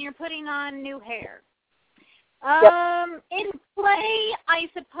bald and you're putting on new hair. Yep. In play, I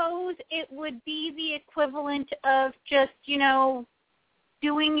suppose it would be the equivalent of just,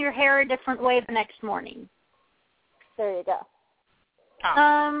 doing your hair a different way the next morning. There you go.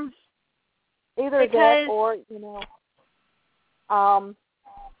 Either that or, I'm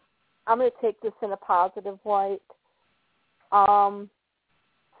going to take this in a positive light.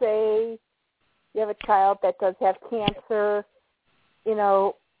 Say you have a child that does have cancer,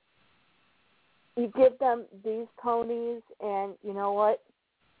 you give them these ponies, and you know what?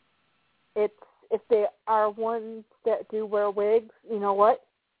 If they are ones that do wear wigs, you know what?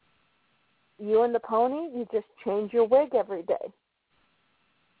 You and the pony, you just change your wig every day.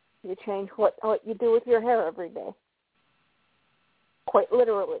 You change what you do with your hair every day. Quite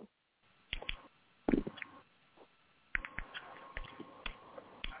literally.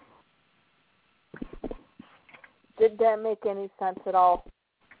 Did that make any sense at all?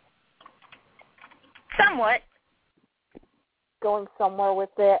 Somewhat. Going somewhere with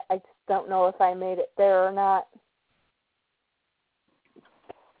it. I just don't know if I made it there or not.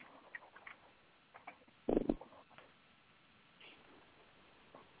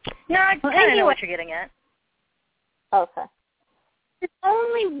 No, I kind of know what you're getting at. Okay. There's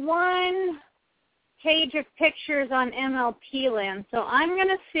only one page of pictures on MLP Land, so I'm going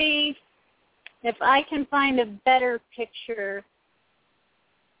to see if I can find a better picture.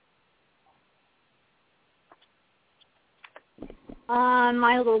 On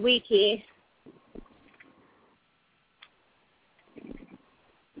my little wiki.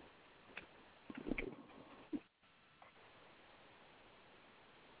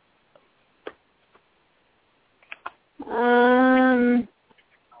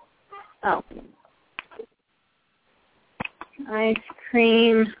 Ice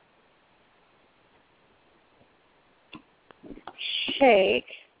cream shake.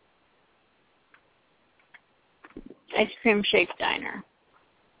 Ice cream shake diner.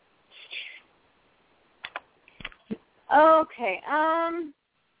 Okay,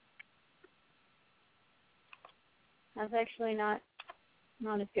 that's actually not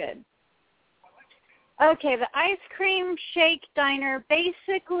as good. Okay, the ice cream shake diner,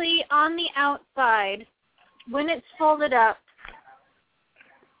 basically on the outside, when it's folded up,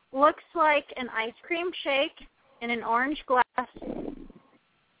 looks like an ice cream shake in an orange glass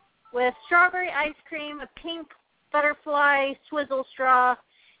with strawberry ice cream, a pink butterfly swizzle straw,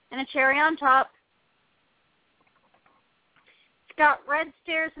 and a cherry on top. It's got red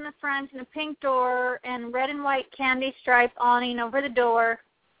stairs in the front and a pink door and red and white candy stripe awning over the door.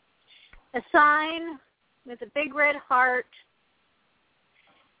 A sign with a big red heart,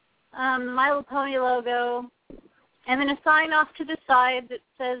 My Little Pony logo, and then a sign off to the side that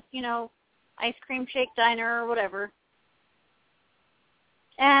says, ice cream shake diner or whatever.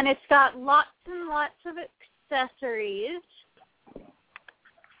 And it's got lots and lots of accessories.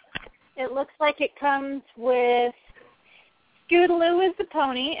 It looks like it comes with Scootaloo as the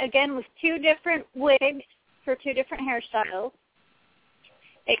pony, again with 2 different wigs for 2 different hairstyles.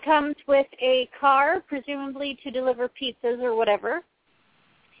 It comes with a car, presumably to deliver pizzas or whatever.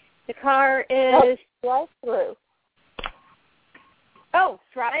 The car is... drive-through. Oh,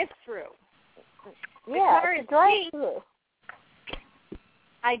 drive-through. The car is drive-through.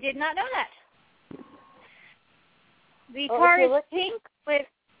 I did not know that. The car is pink with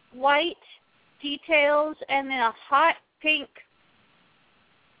white details and then a hot pink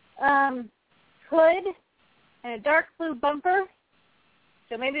hood and a dark blue bumper.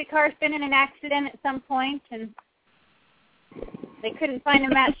 So maybe the car's been in an accident at some point and they couldn't find a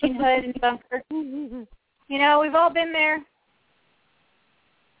matching hood and bumper. We've all been there.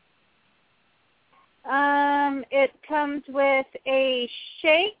 It comes with a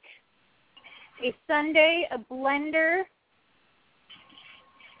shake, a sundae, a blender,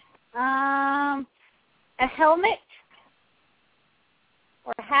 a helmet,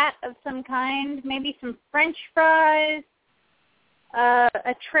 or a hat of some kind, maybe some French fries,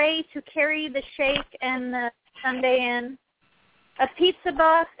 a tray to carry the shake and the sundae in, a pizza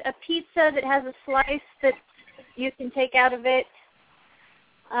box, a pizza that has a slice that you can take out of it,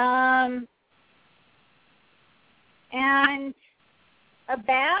 and a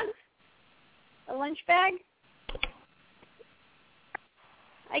bag, a lunch bag,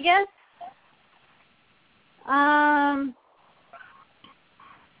 I guess.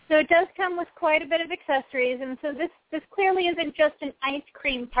 So it does come with quite a bit of accessories, and so this clearly isn't just an ice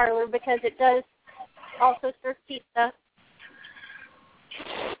cream parlor because it does also serve pizza.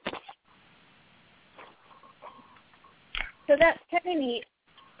 So that's kind of neat.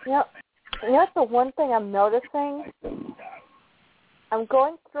 Yep. And that's the one thing I'm noticing. I'm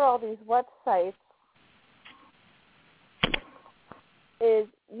going through all these websites. Is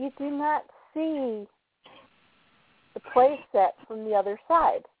you do not see the play set from the other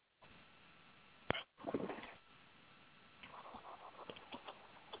side.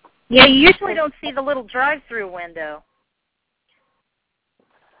 Yeah, you usually don't see the little drive-through window.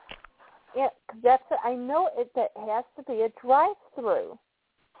 Yeah, that's it. I know that has to be a drive-through.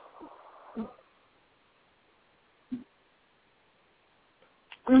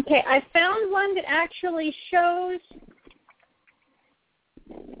 Okay, I found one that actually shows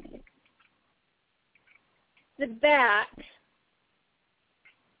the back.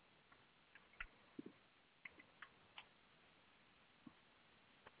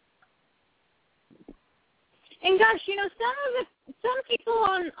 And gosh, you know, some people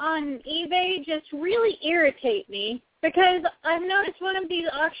on eBay just really irritate me because I've noticed one of these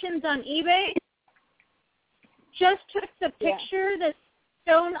auctions on eBay just took the picture that's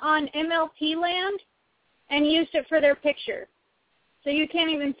shown on MLP Land and used it for their picture. So you can't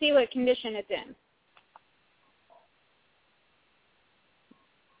even see what condition it's in.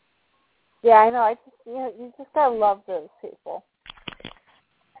 Yeah, I know. You just gotta love those people.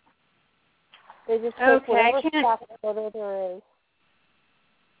 They just take whatever stock photo there is.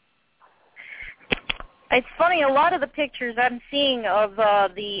 It's funny, a lot of the pictures I'm seeing of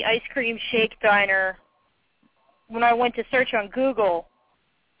the ice cream shake diner, when I went to search on Google,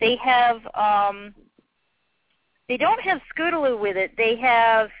 they have, they don't have Scootaloo with it. They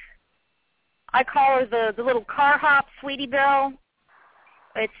have, I call her the little car hop Sweetie Belle.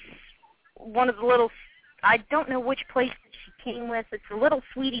 It's one of the little, I don't know which place that she came with. It's a little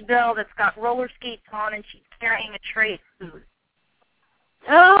Sweetie Belle that's got roller skates on, and she's carrying a tray of food.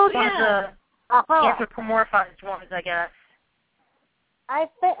 Oh, one yeah. Of the anthropomorphized ones, I guess. I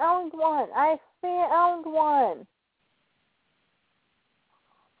found one.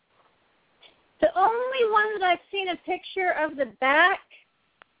 The only one that I've seen a picture of the back,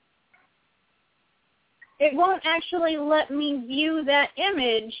 it won't actually let me view that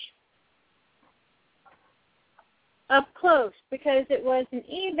image up close because it was an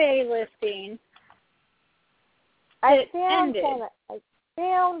eBay listing. I found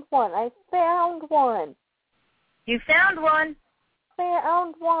one. You found one?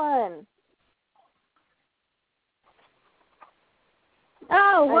 Found one.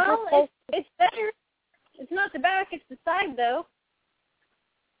 Oh, well, it's better. It's not the back, it's the side, though.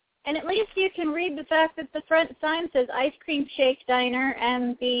 And at least you can read the fact that the front sign says Ice Cream Shake Diner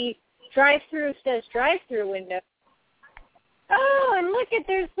and the drive-through says drive-through window. Oh, and look at,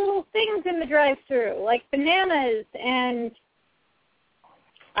 there's little things in the drive-through, like bananas and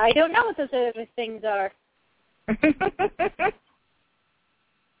I don't know what those other things are.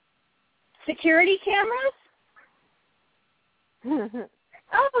 Security cameras?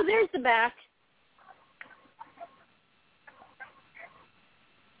 Oh, there's the back.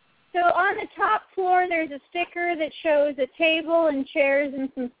 So on the top floor, there's a sticker that shows a table and chairs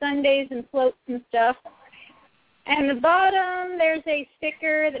and some sundaes and floats and stuff. And the bottom, there's a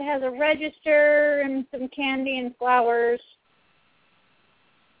sticker that has a register and some candy and flowers.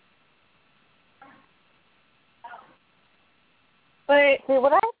 But see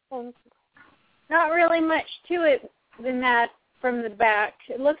what I think. Not really much to it than that from the back.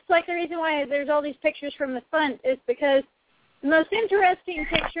 It looks like the reason why there's all these pictures from the front is because the most interesting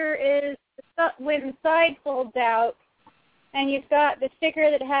picture is when the side folds out, and you've got the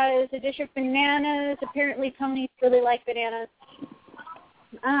sticker that has a dish of bananas. Apparently, ponies really like bananas.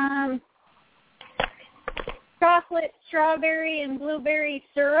 Chocolate, strawberry, and blueberry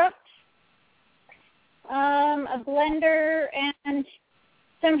syrup. A blender, and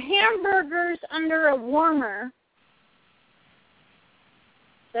some hamburgers under a warmer.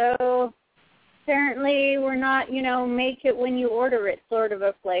 So Apparently we're not, make it when you order it sort of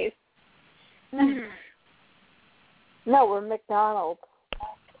a place. No, we're McDonald's.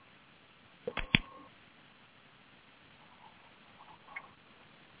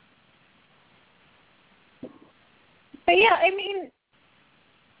 But yeah, I mean,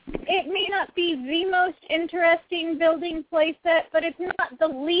 it may not be the most interesting building playset, but it's not the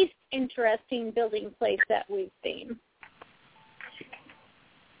least interesting building playset we've seen.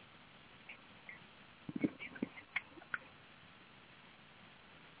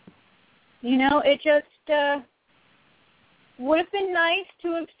 It just would have been nice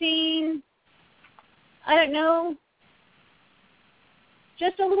to have seen, I don't know,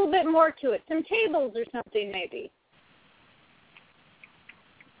 just a little bit more to it. Some tables or something maybe.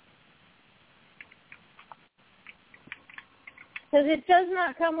 Because it does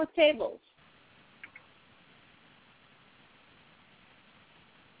not come with tables.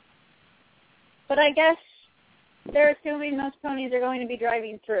 But I guess they're assuming most ponies are going to be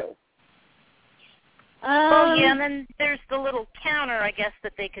driving through. Yeah, and then there's the little counter, I guess,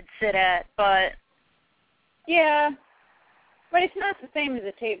 that they could sit at, but... Yeah, but it's not the same as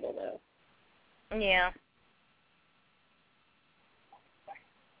a table, though. Yeah.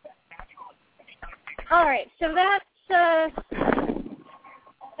 All right, so that's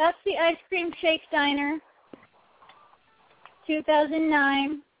the Ice Cream Shake Diner,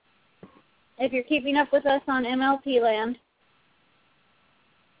 2009. If you're keeping up with us on MLP Land,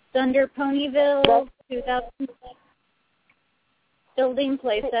 it's under Ponyville 2006 building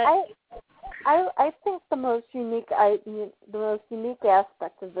playset. I think the most unique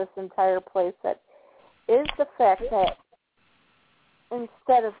aspect of this entire playset is the fact that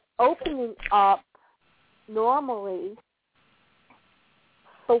instead of opening up normally,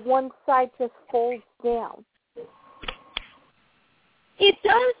 the one side just folds down. It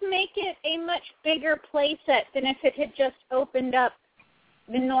does make it a much bigger playset than if it had just opened up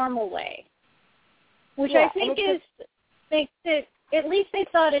the normal way, which I think makes it, at least they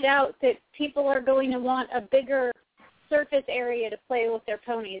thought it out that people are going to want a bigger surface area to play with their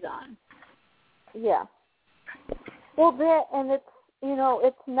ponies on. Yeah. Well,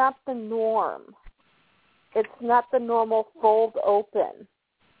 it's not the norm. It's not the normal fold open.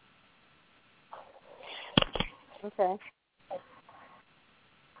 Okay.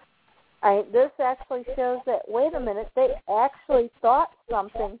 This actually shows that, wait a minute, they actually thought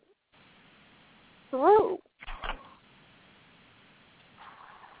something through.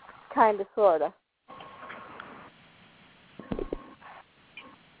 Kind of, sort of.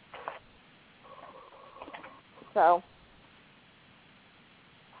 So,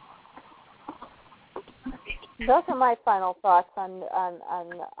 those are my final thoughts on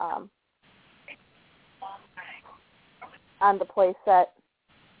the playset.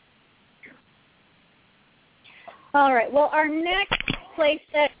 All right. Well, our next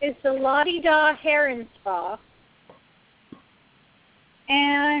playset is the La-Di-Da Heron Spa.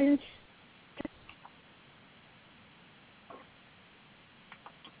 And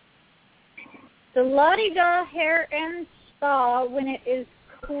the La-Di-Da Heron Spa, when it is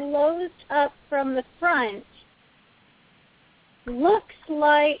closed up from the front, looks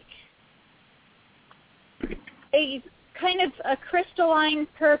like a kind of a crystalline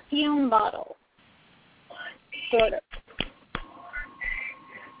perfume bottle. Sort of.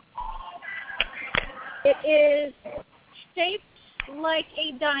 It is shaped like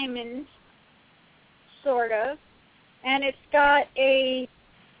a diamond, sort of, and it's got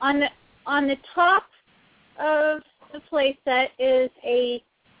on the top of the playset is a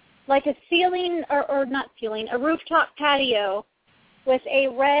ceiling or not ceiling, a rooftop patio with a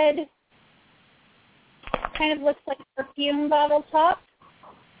red, kind of looks like a perfume bottle top.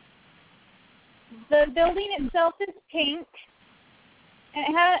 The building itself is pink,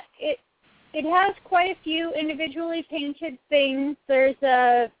 and it has quite a few individually painted things. There's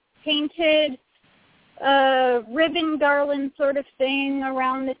a painted ribbon garland sort of thing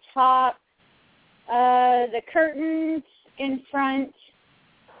around the top. The curtains in front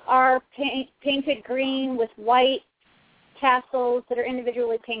are painted green with white tassels that are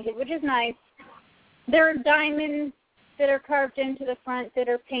individually painted, which is nice. There are diamonds that are carved into the front that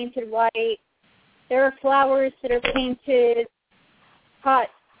are painted white. There are flowers that are painted hot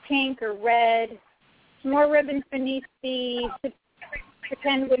pink or red. Some more ribbons beneath the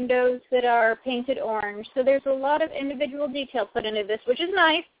pretend windows that are painted orange. So there's a lot of individual detail put into this, which is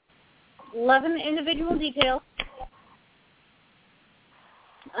nice. Loving the individual detail.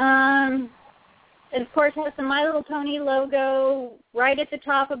 And of course, it has the My Little Pony logo right at the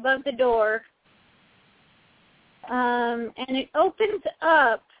top above the door. And it opens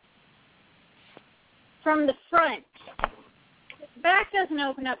up from the front. The back doesn't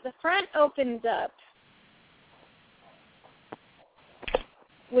open up. The front opens up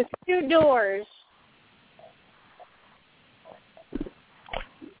with 2 doors.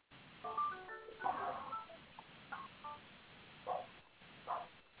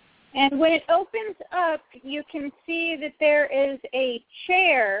 And when it opens up, you can see that there is a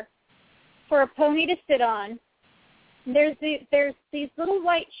chair for a pony to sit on. There's these little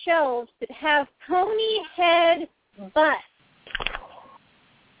white shelves that have pony head busts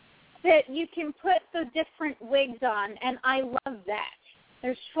that you can put the different wigs on, and I love that.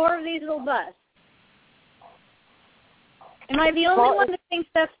 There's 4 of these little busts. Am I the only one that thinks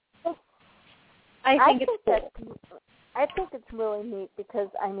that's cool? I think it's cool. I think it's really neat because,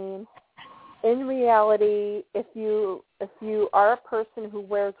 I mean, in reality, if you are a person who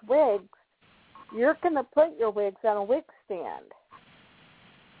wears wigs, you're going to put your wigs on a wig stand.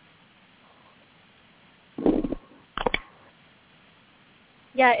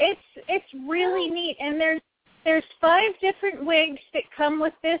 Yeah, it's really neat, and there's 5 different wigs that come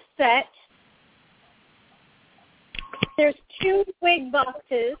with this set. There's 2 wig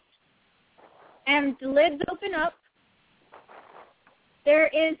boxes, and the lids open up. There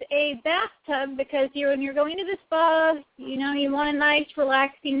is a bathtub because when you're going to the spa, you know, you want a nice,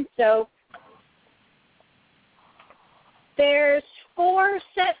 relaxing soak. There's 2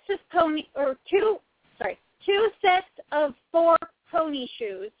 sets of 4 pony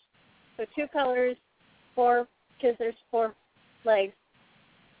shoes. So 2 colors, 4, because there's 4 legs.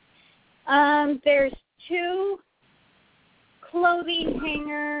 There's 2 clothing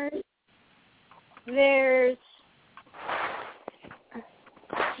hangers. There's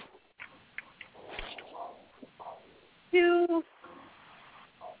two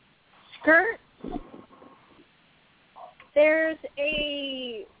skirts. There's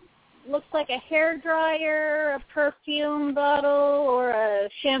looks like a hair dryer, a perfume bottle, or a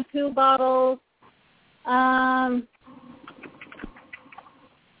shampoo bottle. Some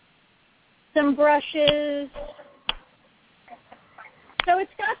brushes. So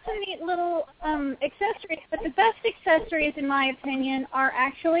it's got some neat little accessories, but the best accessories, in my opinion, are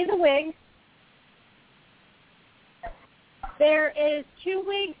actually the wigs. There is 2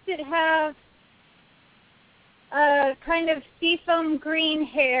 wigs that have kind of seafoam green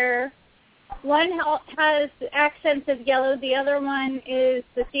hair. One has accents of yellow. The other one is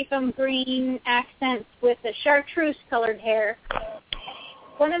the seafoam green accents with the chartreuse-colored hair.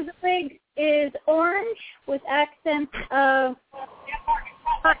 One of the wigs is orange with accents of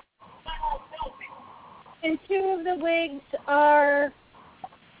hot. And 2 of the wigs are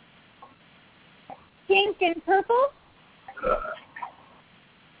pink and purple.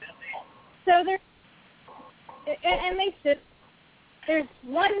 So they sit. There's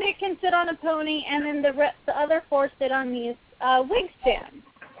one that can sit on a pony, and then the other 4 sit on these wig stands.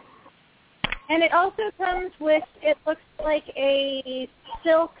 And it also comes with, it looks like a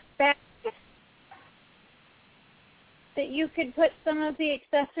silk bag that you could put some of the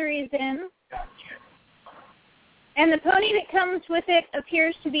accessories in. And the pony that comes with it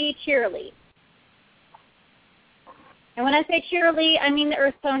appears to be Cheerily. And when I say Cheerily, I mean the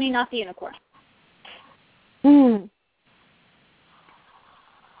Earth Pony, not the unicorn.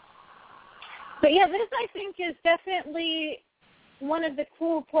 But yeah, this I think is definitely one of the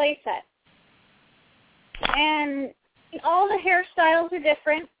cool play sets. And all the hairstyles are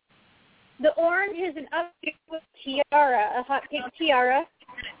different. The orange is an update with tiara, a hot pink tiara.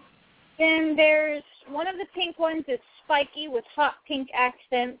 Then there's one of the pink ones is spiky with hot pink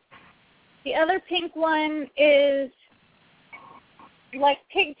accents. The other pink one is like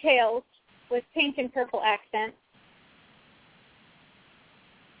pigtails with pink and purple accents.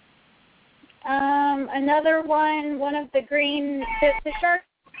 Another one of the green, the shark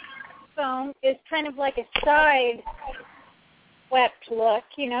foam is kind of like a side swept look,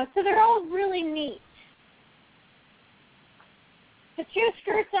 you know, so they're all really neat. The 2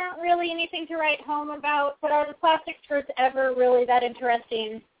 skirts aren't really anything to write home about, but are the plastic skirts ever really that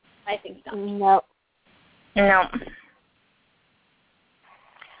interesting? I think not. No.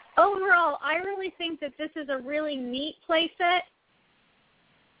 Overall, I really think that this is a really neat play set.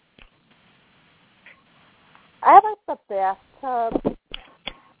 I like the bathtub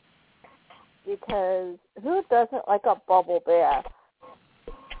because who doesn't like a bubble bath?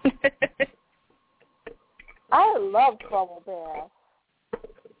 I love bubble baths.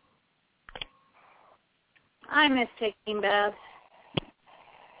 I miss taking baths.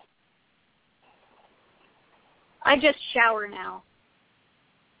 I just shower now.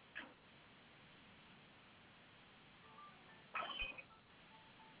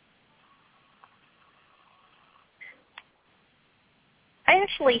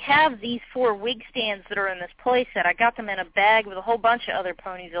 actually have these 4 wig stands that are in this playset. I got them in a bag with a whole bunch of other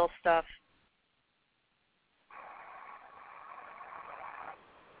Ponyville stuff.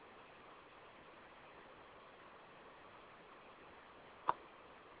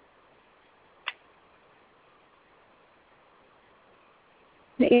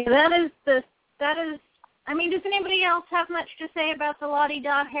 Yeah, that is, I mean, does anybody else have much to say about the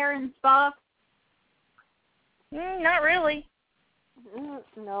La-Di-Da Hair and Spa? Not really.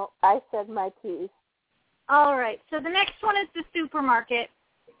 No, I said my piece. All right, so the next one is the supermarket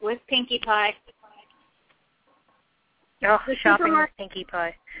with Pinkie Pie. Oh, shopping with Pinkie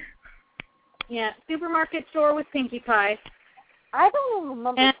Pie. Yeah, supermarket store with Pinkie Pie. I don't even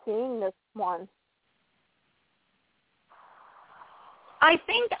remember seeing this one. I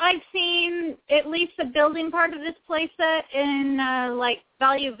think I've seen at least the building part of this playset in,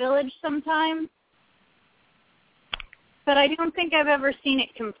 Value Village sometime. But I don't think I've ever seen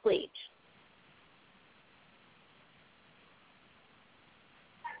it complete.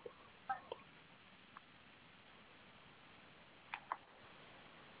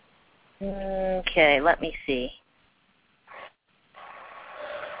 Okay, let me see.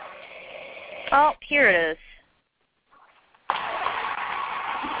 Oh, here it is.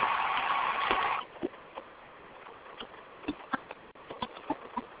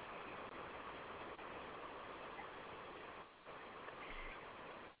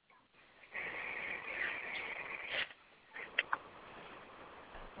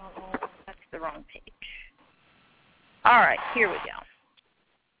 That's the wrong page. All right, here we go.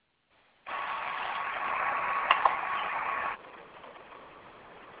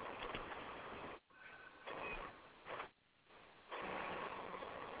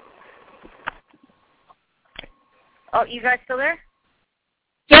 Oh, you guys still there?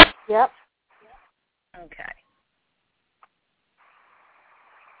 Yep. Okay.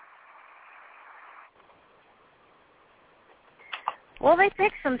 Well, they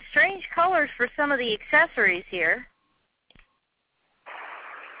picked some strange colors for some of the accessories here.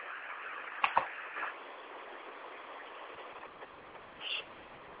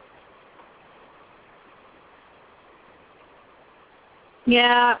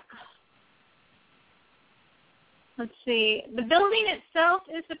 Yeah. Let's see. The building itself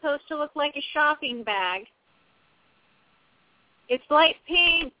is supposed to look like a shopping bag. It's light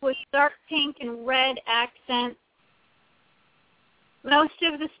pink with dark pink and red accents. Most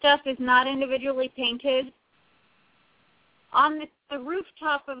of the stuff is not individually painted. On the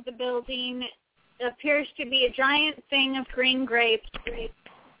rooftop of the building appears to be a giant thing of green grapes,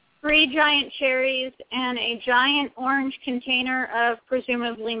 3 giant cherries, and a giant orange container of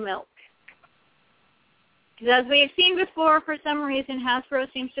presumably milk. As we have seen before, for some reason,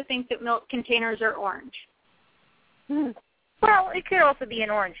 Hasbro seems to think that milk containers are orange. Well, it could also be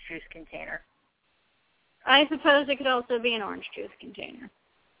an orange juice container. I suppose it could also be an orange juice container.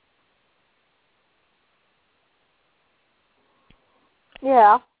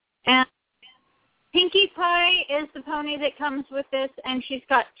 Yeah. And Pinkie Pie is the pony that comes with this, and she's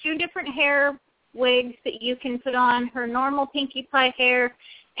got 2 different hair wigs that you can put on, her normal Pinkie Pie hair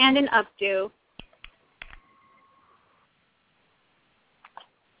and an updo.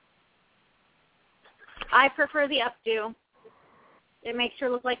 I prefer the updo. It makes her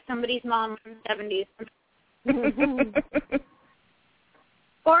look like somebody's mom from the 70s.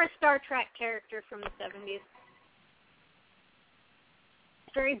 Or a Star Trek character from the 70s.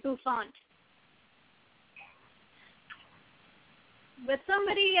 Very bouffant. But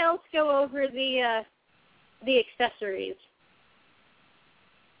somebody else go over the accessories.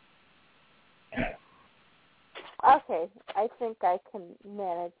 Okay, I think I can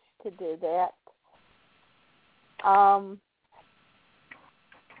manage to do that.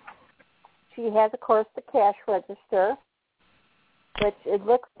 She has, of course, the cash register, which it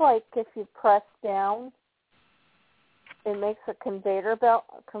looks like if you press down, it makes a conveyor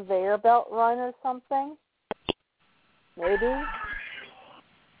belt run or something. Maybe.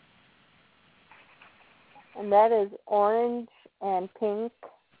 And that is orange and pink.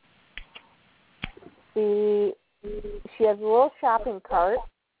 She has a little shopping cart.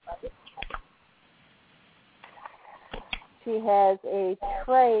 She has a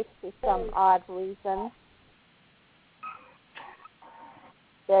tray for some odd reason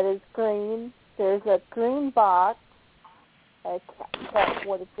that is green. There's a green box. I can't tell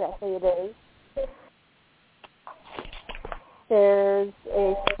what exactly it is. There's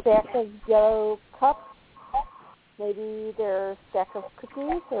a stack of yellow cups. Maybe they're a stack of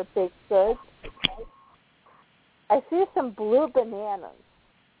cookies or baked goods. I see some blue bananas.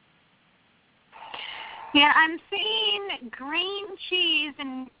 Yeah, I'm seeing green cheese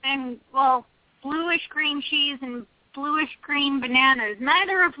and bluish green cheese and bluish green bananas,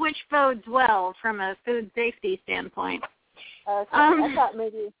 neither of which bodes well from a food safety standpoint. I thought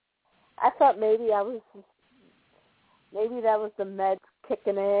maybe that was the meds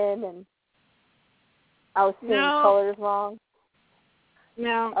kicking in and I was seeing colors wrong.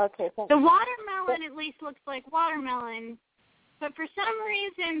 No. Okay, thanks. The watermelon at least looks like watermelon, but for some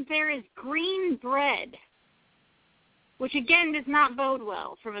reason there is green bread, which again does not bode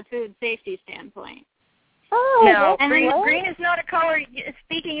well from a food safety standpoint. Oh, no, and green is not a color.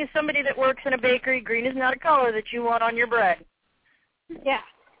 Speaking as somebody that works in a bakery, green is not a color that you want on your bread. Yeah.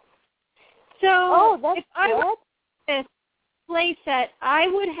 So if I good. were this play set, I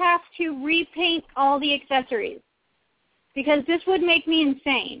would have to repaint all the accessories because this would make me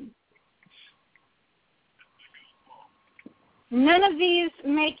insane. None of these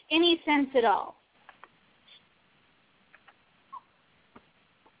make any sense at all.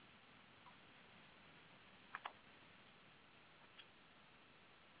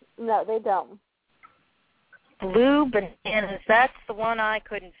 No, they don't. Blue bananas, that's the one I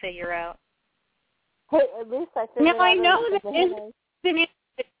couldn't figure out. Hey, at least I figured out. No, I know that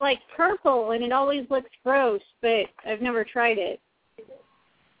it's like purple and it always looks gross, but I've never tried it.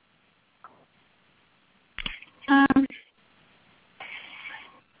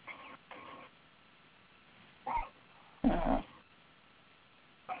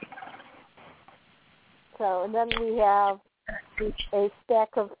 So, and then we have a stack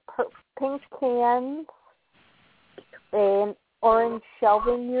of pink cans, an orange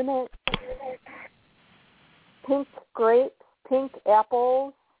shelving unit, pink grapes, pink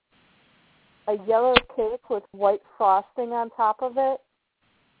apples, a yellow cake with white frosting on top of it,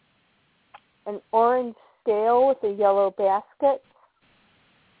 an orange scale with a yellow basket,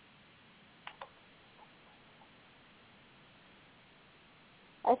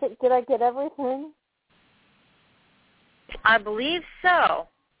 I think, did I get everything? I believe so.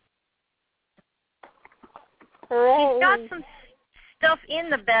 Hooray. He's got some stuff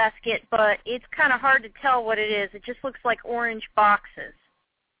in the basket, but it's kind of hard to tell what it is. It just looks like orange boxes.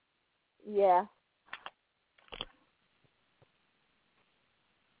 Yeah.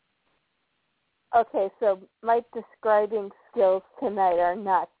 Okay, so my describing skills tonight are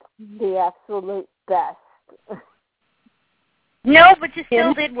not the absolute best. No, but you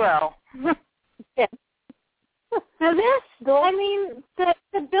still did well. Yeah. Now this, I mean, the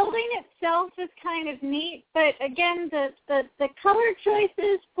building itself is kind of neat, but again, the color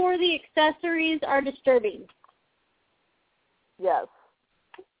choices for the accessories are disturbing. Yes.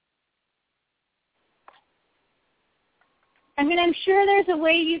 I mean, I'm sure there's a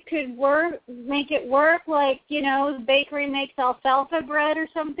way you could make it work, like, you know, the bakery makes alfalfa bread or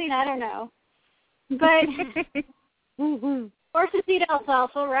something, I don't know. But horses eat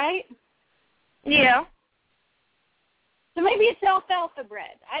alfalfa, right? Yeah. So maybe it's alfalfa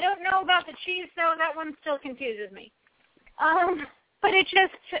bread. I don't know about the cheese, though. That one still confuses me. But it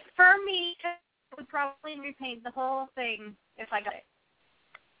just, for me, I would probably repaint the whole thing if I got it.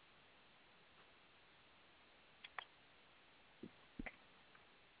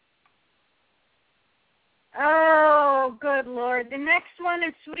 Oh, good Lord. The next one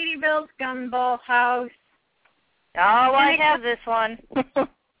is Sweetie Belle's Gumball House. Oh, I have this one.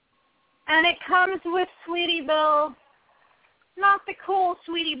 And it comes with Sweetie Belle. Not the cool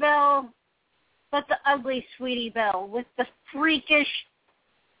Sweetie Belle, but the ugly Sweetie Belle with the freakish,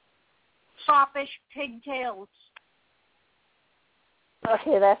 foppish pigtails.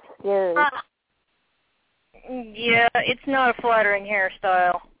 Okay, that's scary. Yeah, it's not a flattering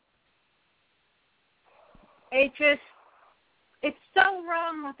hairstyle. It's so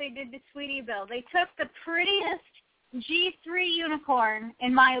wrong what they did to Sweetie Belle. They took the prettiest G3 unicorn,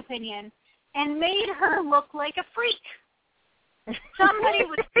 in my opinion, and made her look like a freak. Somebody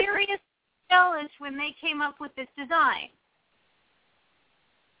was seriously jealous when they came up with this design.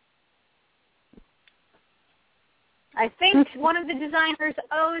 I think one of the designers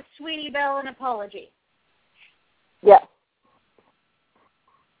owes Sweetie Belle an apology. Yeah.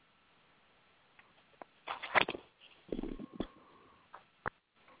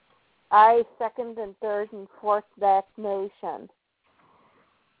 I second and third and fourth that motion.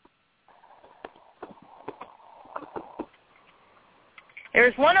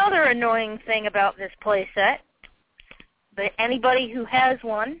 There's one other annoying thing about this playset, but anybody who has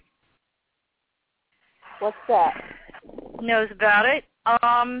one What's that? knows about it.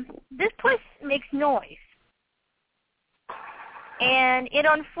 This place makes noise. And it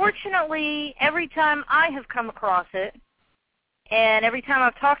unfortunately, every time I have come across it, and every time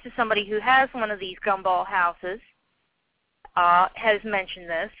I've talked to somebody who has one of these gumball houses, has mentioned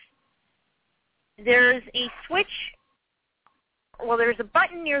this, there's a switch, well, there's a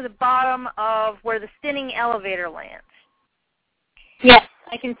button near the bottom of where the spinning elevator lands. Yes,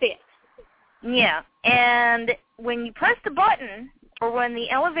 I can see it. Yeah, and when you press the button, or when the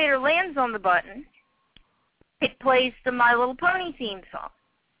elevator lands on the button, it plays the My Little Pony theme song.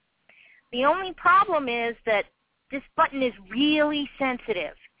 The only problem is that this button is really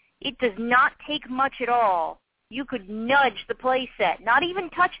sensitive. It does not take much at all. You could nudge the playset, not even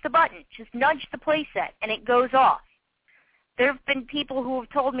touch the button, just nudge the playset, and it goes off. There have been people who have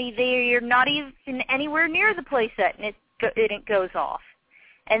told me they're not even anywhere near the playset, and it goes off.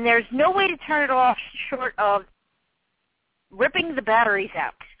 And there's no way to turn it off short of ripping the batteries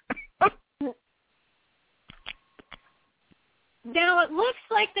out. Now, it looks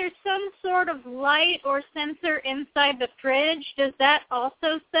like there's some sort of light or sensor inside the fridge. Does that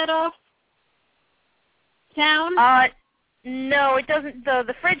also set off sound? No, it doesn't.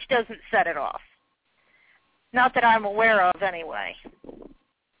 The fridge doesn't set it off. Not that I'm aware of, anyway.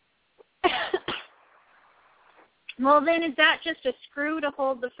 Well, then, is that just a screw to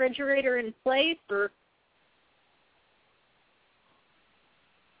hold the refrigerator in place, or?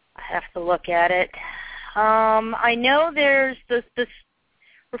 I have to look at it. I know there's this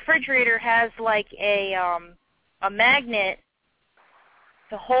refrigerator has like a magnet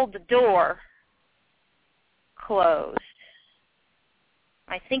to hold the door closed.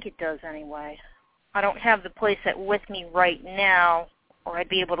 I think it does anyway. I don't have the playset with me right now, or I'd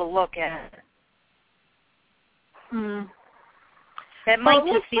be able to look at it. That might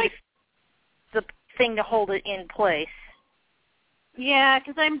just be like the thing to hold it in place. Yeah,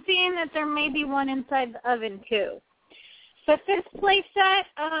 because I'm seeing that there may be one inside the oven, too. But this playset,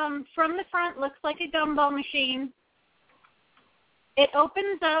 from the front, looks like a gumball machine. It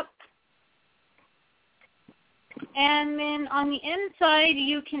opens up, and then on the inside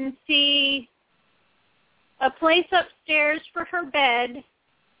you can see a place upstairs for her bed.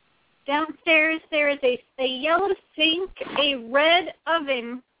 Downstairs there is a yellow sink, a red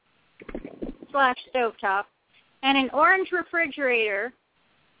oven / stovetop, and an orange refrigerator.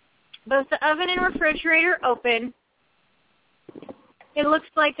 Both the oven and refrigerator open. It looks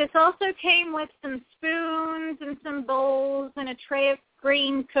like this also came with some spoons and some bowls and a tray of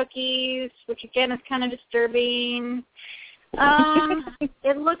green cookies, which again is kind of disturbing.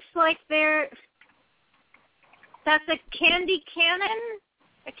 It looks like that's a candy cannon,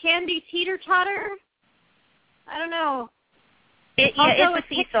 a candy teeter-totter. I don't know. It's a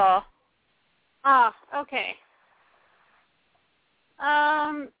seesaw. Ah, okay.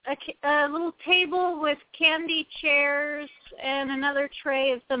 A little table with candy chairs and another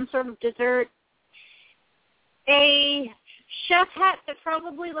tray of some sort of dessert. A chef hat that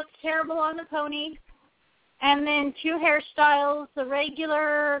probably looks terrible on the pony. And then 2 hairstyles, the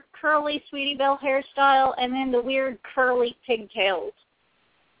regular curly Sweetie Belle hairstyle and then the weird curly pigtails.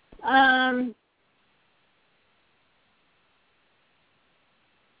 And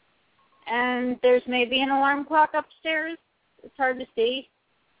there's maybe an alarm clock upstairs. It's hard to see.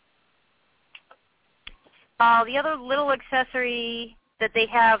 The other little accessory that they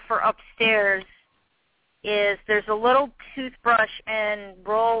have for upstairs is there's a little toothbrush and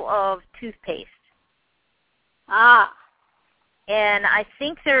roll of toothpaste. Ah. And I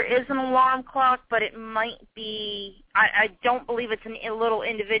think there is an alarm clock, but it might be, I don't believe it's a little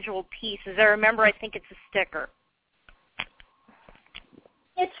individual piece. As I remember, I think it's a sticker.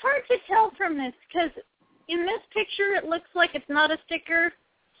 It's hard to tell from this because in this picture it looks like it's not a sticker.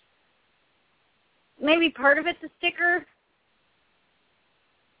 Maybe part of it's a sticker.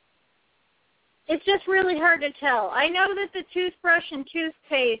 It's just really hard to tell. I know that the toothbrush and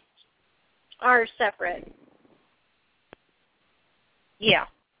toothpaste are separate. Yeah.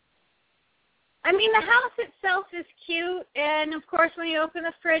 I mean, the house itself is cute, and of course when you open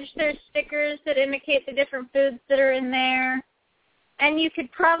the fridge there's stickers that indicate the different foods that are in there. And you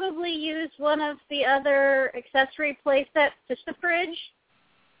could probably use one of the other accessory playsets to the fridge.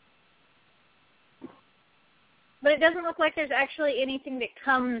 But it doesn't look like there's actually anything that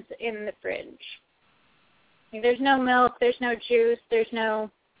comes in the fridge. I mean, there's no milk, there's no juice, there's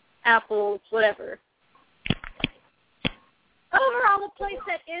no apples, whatever. Overall, the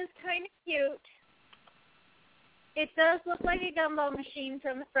playset is kind of cute. It does look like a gumball machine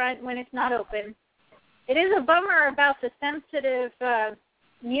from the front when it's not open. It is a bummer about the sensitive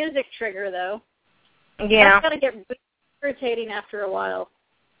music trigger, though. Yeah. That's got to get irritating after a while.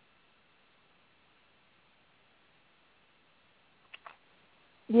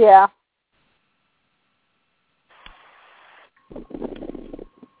 Yeah.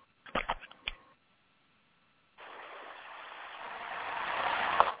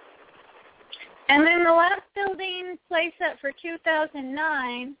 And then the last building playset for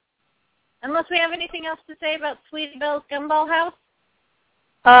 2009, unless we have anything else to say about Sweetie Belle's Gumball House?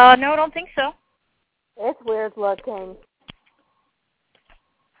 No, I don't think so. It's weird looking.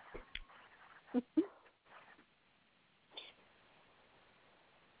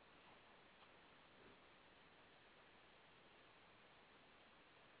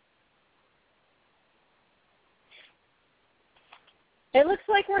 It looks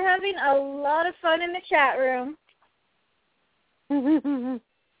like we're having a lot of fun in the chat room.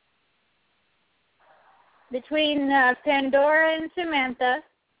 Between Pandora and Samantha.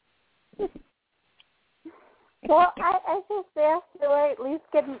 Well, I just asked you to at least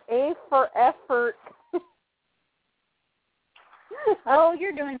get an A for effort. Oh,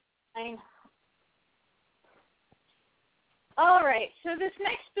 you're doing fine. All right, so this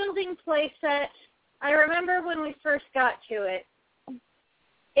next building playset, I remember when we first got to it.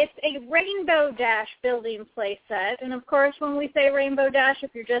 It's a Rainbow Dash building playset, and of course, when we say Rainbow Dash,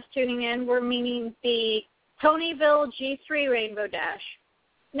 if you're just tuning in, we're meaning the Ponyville G3 Rainbow Dash.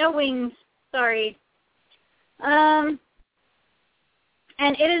 No wings, sorry. And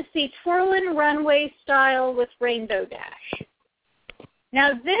it is the twirling runway style with Rainbow Dash.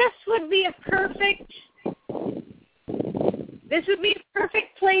 Now, this would be a perfect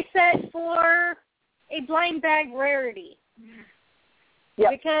playset for a blind bag rarity.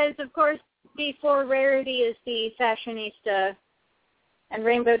 Yep. Because, of course, before Rarity is the fashionista, and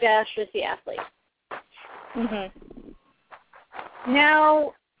Rainbow Dash is the athlete. Mm-hmm.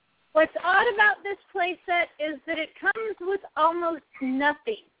 Now, what's odd about this playset is that it comes with almost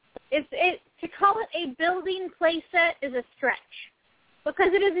nothing. To call it a building playset is a stretch,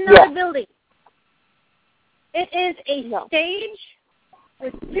 because it is not a building. It is a stage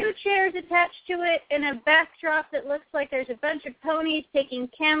with 2 chairs attached to it and a backdrop that looks like there's a bunch of ponies taking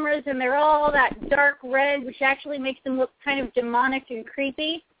cameras, and they're all that dark red, which actually makes them look kind of demonic and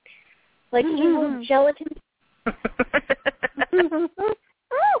creepy, like evil gelatin.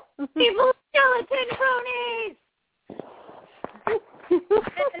 Evil skeleton ponies!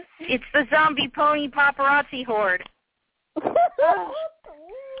 It's the zombie pony paparazzi horde.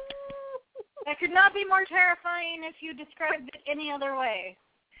 That could not be more terrifying if you described it any other way.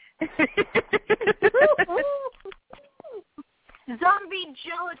 Zombie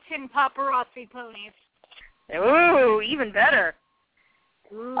gelatin paparazzi ponies. Ooh, even better.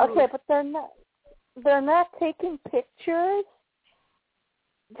 Ooh. Okay, but they're not taking pictures.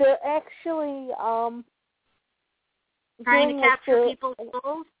 They're actually trying to capture people's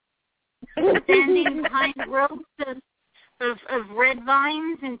souls. Standing behind ropes of red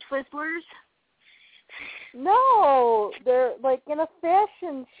vines and Twizzlers. No, they're like in a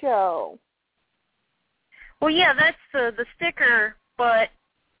fashion show. Well, yeah, that's the sticker, but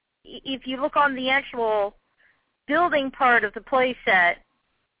if you look on the actual building part of the playset,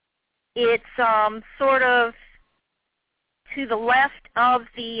 it's sort of to the left of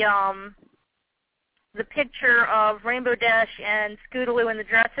the picture of Rainbow Dash and Scootaloo in the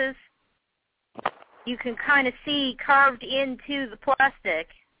dresses. You can kind of see carved into the plastic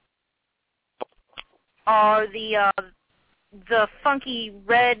are the funky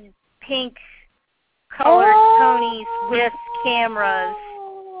red, pink colored ponies with cameras.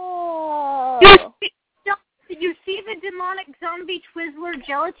 Did you see the demonic zombie Twizzler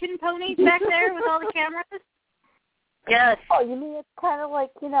gelatin ponies back there with all the cameras? Yes. Oh, you mean it's kind of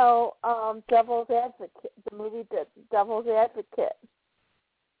like, Devil's Advocate, the movie Devil's Advocate.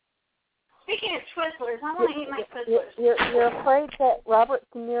 Speaking of Twizzlers, I want to eat my Twizzlers. You're afraid that Robert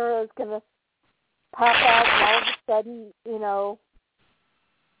De Niro is going to pop out and all of a sudden,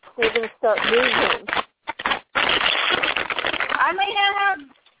 they're going to start moving. I may not have...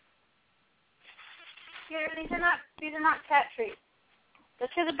 Here, these are not cat treats.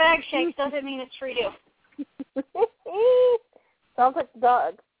 Just because the bag shakes doesn't mean it's for you. Sounds like the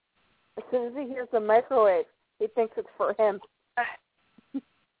dog. As soon as he hears the microwave, he thinks it's for him.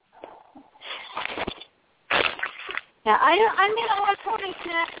 Now, I may not have pony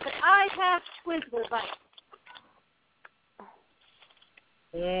snacks, but I have Twizzler bites.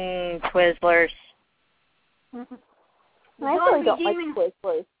 Twizzlers. I really don't like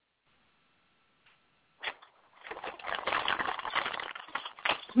Twizzlers.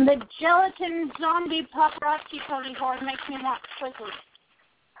 The gelatin zombie paparazzi pony horn makes me want Twizzlers.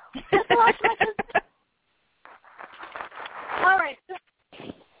 All right, so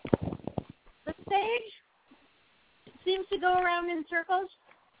the stage seems to go around in circles.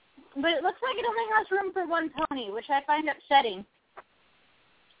 But it looks like it only has room for one pony, which I find upsetting.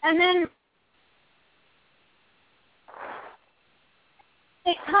 And then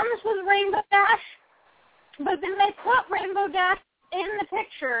it comes with Rainbow Dash, but then they put Rainbow Dash in the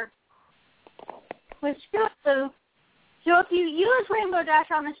picture with Scootaloo. So if you use Rainbow Dash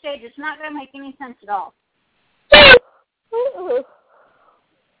on the stage, it's not going to make any sense at all.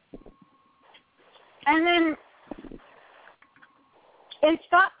 And then it's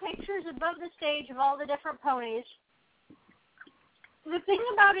got pictures above the stage of all the different ponies. The thing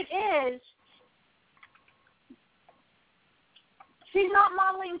about it is, she's not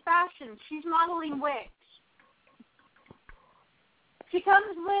modeling fashion. She's modeling wigs. She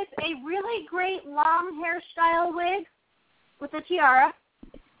comes with a really great long hairstyle wig with a tiara.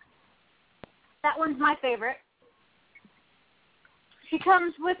 That one's my favorite. She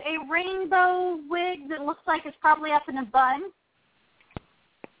comes with a rainbow wig that looks like it's probably up in a bun.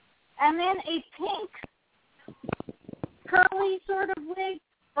 And then a pink curly sort of wig,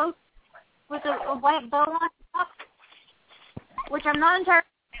 both with a white bow on top, which I'm not entirely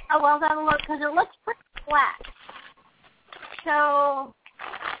sure how well that'll look because it looks pretty flat. So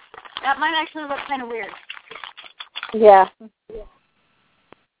that might actually look kind of weird. Yeah.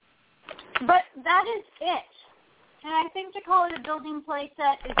 But that is it. And I think to call it a building play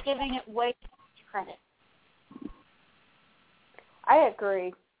set is giving it way too much credit. I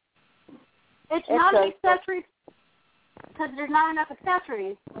agree. It's not an accessory because there's not enough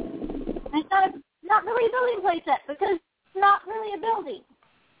accessories. And it's not really a building play set because it's not really a building.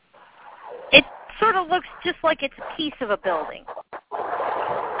 It sort of looks just like it's a piece of a building.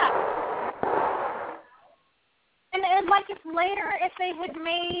 And like if later, if they had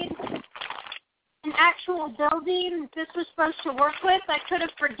made an actual building this was supposed to work with, I could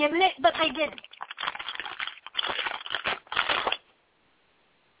have forgiven it, but they didn't.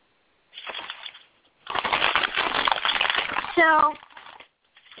 So,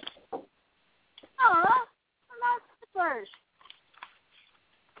 I'm not slippers.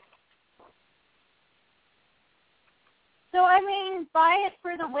 So, I mean, buy it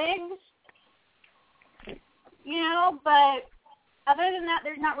for the wigs, you know, but other than that,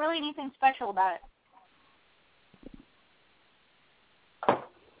 there's not really anything special about it.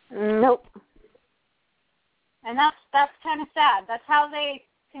 Nope. And that's kind of sad. That's how they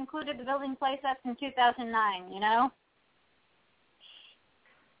concluded the building playsets in 2009, you know?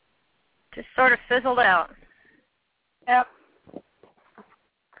 Just sort of fizzled out. Yep.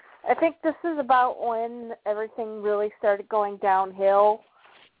 I think this is about when everything really started going downhill.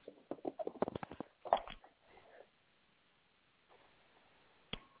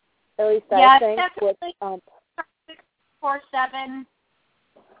 At least I think. With, 647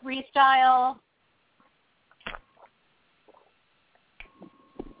 restyle.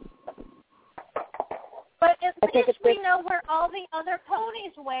 But at least we know where all the other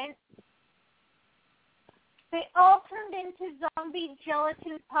ponies went. They all turned into zombie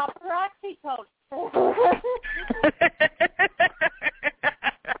gelatin paparazzi ponies.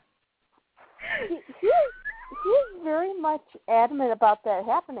 She's very much adamant about that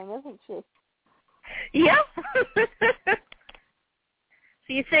happening, isn't she? Yeah. So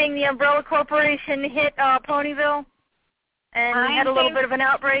you're saying the Umbrella Corporation hit Ponyville and had a little bit of an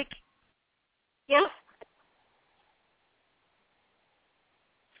outbreak? Yep.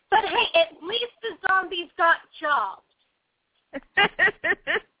 But hey, at least the zombies got jobs.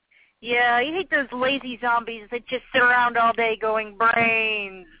 Yeah, you hate those lazy zombies that just sit around all day going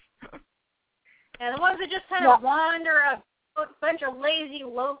brains. Yeah, the ones that just kind of wander, a bunch of lazy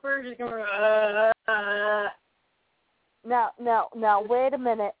loafers going. Now, wait a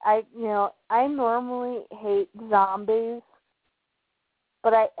minute. I normally hate zombies,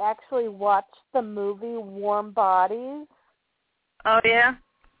 but I actually watched the movie Warm Bodies. Oh yeah.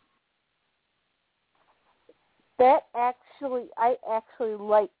 I actually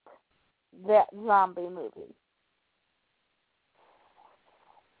liked that zombie movie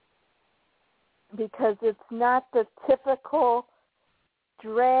because it's not the typical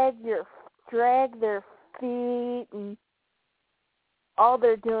drag their feet and all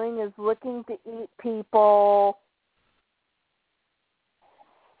they're doing is looking to eat people.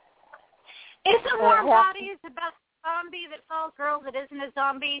 Isn't Warm Bodies about a zombie that follows girls that isn't a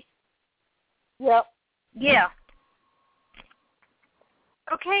zombie? Yep. Yeah.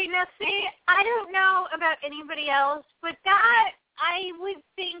 Okay, now see, I don't know about anybody else, but that I would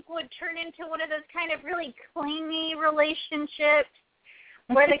think would turn into one of those kind of really clingy relationships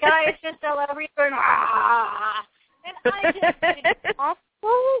where the guy is just all over you going, ah. And I just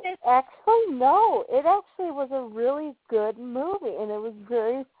Actually, no. It actually was a really good movie, and it was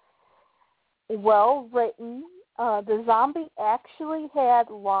very, well written. The zombie actually had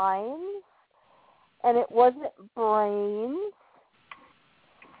lines, and it wasn't brains.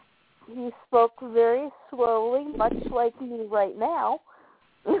 He spoke very slowly, much like me right now.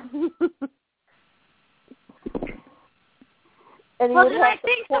 And well, then I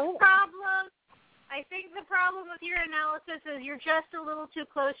think the problem with your analysis is you're just a little too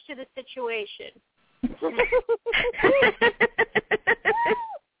close to the situation.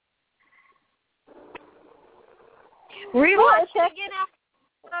 Rewatch it again after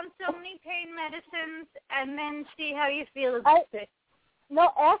on so many pain medicines, and then see how you feel about it.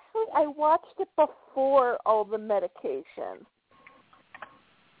 No, actually, I watched it before all the medication.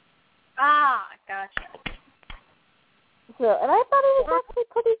 Ah, gotcha. So, and I thought it was actually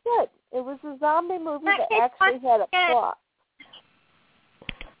pretty good. It was a zombie movie that actually had a plot.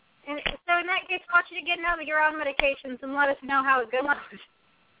 And so in that case, watch it again now that you're on medications and let us know how it goes.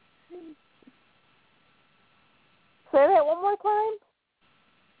 Say that one more time.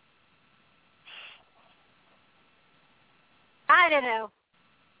 I don't know.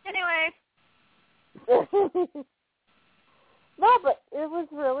 Anyway. No, but it was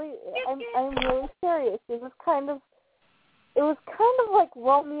really, I'm really serious. It was kind of like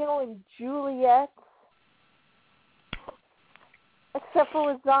Romeo and Juliet, except for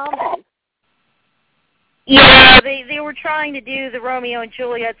with zombies. Yeah, they were trying to do the Romeo and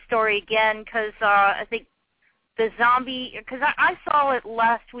Juliet story again because I think the zombie, because I saw it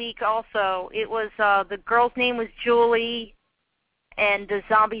last week also. It was, the girl's name was Julie, and the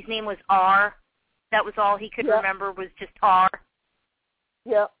zombie's name was R. That was all he could remember was just R.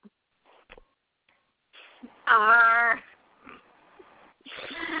 Yep. R.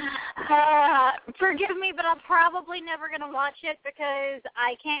 Forgive me, but I'm probably never going to watch it because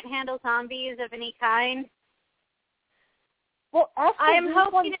I can't handle zombies of any kind. Well, actually, I am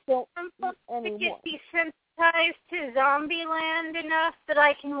hoping to get desensitized to Zombieland enough that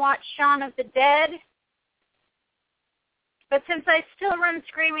I can watch Shaun of the Dead. But since I still run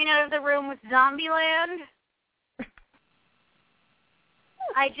screaming out of the room with Zombieland,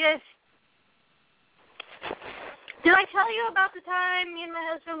 Did I tell you about the time me and my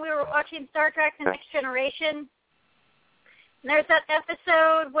husband, we were watching Star Trek The Next Generation? And there's that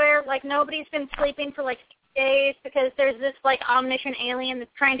episode where, like, nobody's been sleeping for, like, 6 days because there's this, like, omniscient alien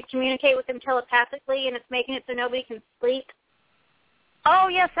that's trying to communicate with them telepathically, and it's making it so nobody can sleep. Oh,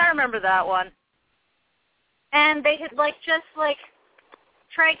 yes, I remember that one. And they had, like, just, like,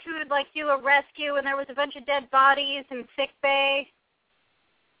 tried to, like, do a rescue, and there was a bunch of dead bodies in sick bay,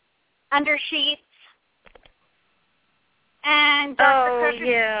 under sheets. And Dr. Crusher,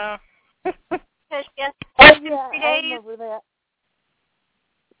 yeah. yes, I 3 days. remember that.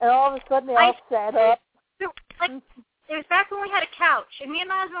 And all of a sudden they all sat up. Like, it was back when we had a couch, and me and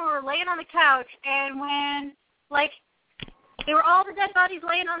my husband were laying on the couch, and when, like, they were all the dead bodies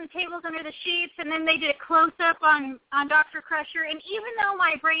laying on the tables under the sheets, and then they did a close-up on Dr. Crusher, and even though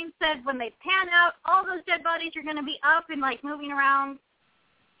my brain said when they pan out, all those dead bodies are going to be up and, like, moving around,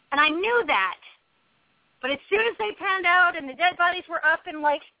 and I knew that. But as soon as they panned out and the dead bodies were up and,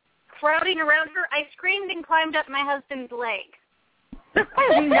 like, crowding around her, I screamed and climbed up my husband's leg.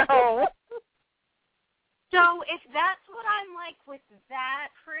 No. So if that's what I'm like with that,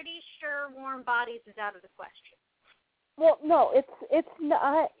 pretty sure warm bodies is out of the question. Well, no, it's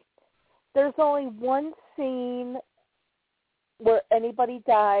not. There's only one scene where anybody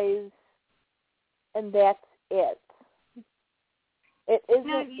dies, and that's it. It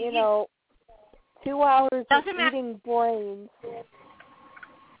isn't, you know, 2 hours of eating brains.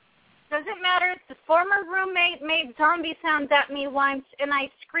 Doesn't matter. The former roommate made zombie sounds at me once, and I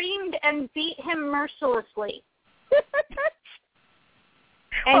screamed and beat him mercilessly.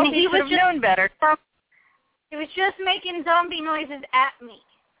 And he was just known better. He was just making zombie noises at me.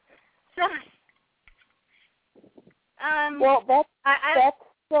 So, well, that's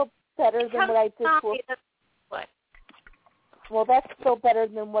still better than what I did to. Well, that's still better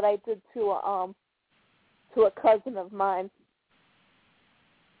than what I did to a cousin of mine.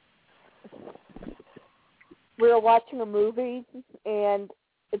 We were watching a movie, and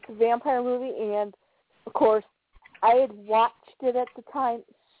it's a vampire movie, and, of course, I had watched it at the time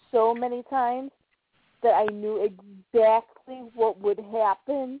so many times that I knew exactly what would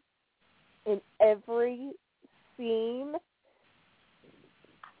happen in every scene.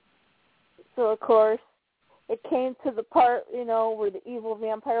 So, of course, it came to the part, you know, where the evil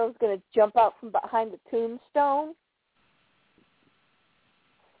vampire was going to jump out from behind the tombstone.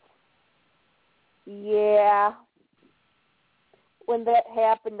 Yeah. When that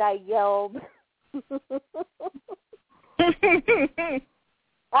happened, I yelled.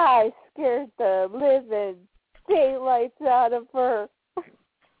 I scared the living daylights out of her.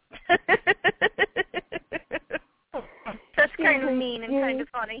 That's kind of mean and kind of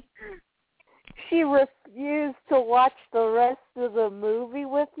funny. She refused to watch the rest of the movie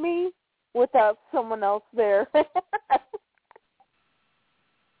with me without someone else there.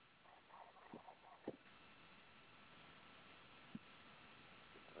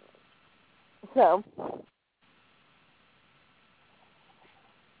 So,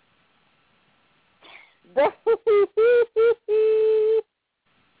 oh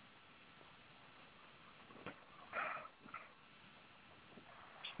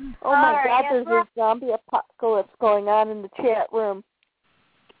my God, there's a zombie apocalypse going on in the chat room.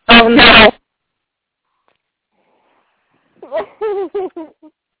 Oh no.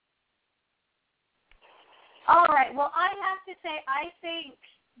 All right. Well, I have to say, I think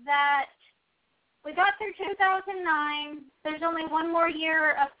that we got through 2009. There's only one more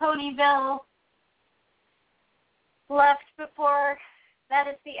year of Ponyville left before that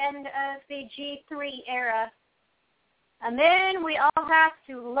is the end of the G3 era. And then we all have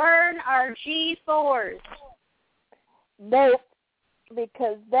to learn our G4s. Nope,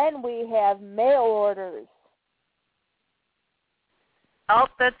 because then we have mail orders. Oh,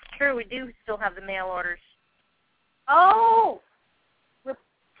 that's true. We do still have the mail orders. Oh!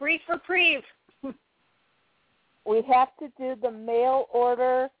 Reprieve. We have to do the mail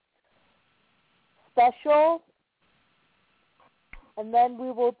order special, and then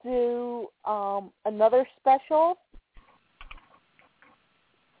we will do another special,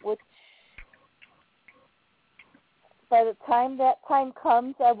 which by the time that time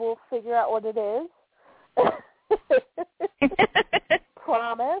comes, I will figure out what it is.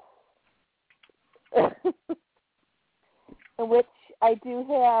 Promise. In which I do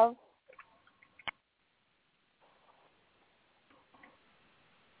have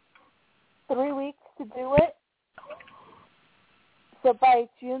three weeks to do it. So by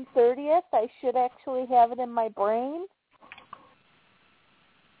June 30th, I should actually have it in my brain.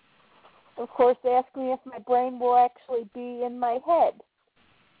 Of course, ask me if my brain will actually be in my head.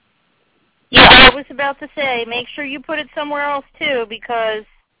 Yeah, I was about to say, make sure you put it somewhere else, too, because...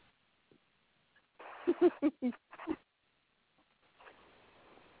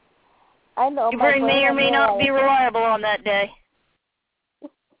 I know your brain may or may not be reliable on that day.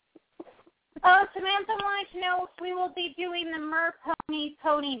 Oh, Samantha wanted to know if we will be doing the Merpony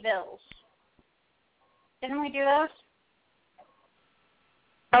Ponyvilles. Didn't we do those?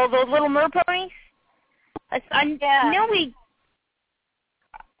 Oh, those little merponies? I know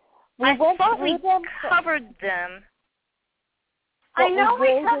I thought we covered them. I know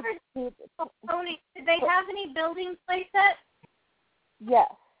we covered ponies. Did they have any building playsets?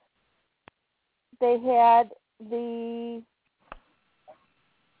 Yes. They had the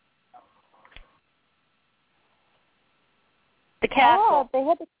castle. Oh, they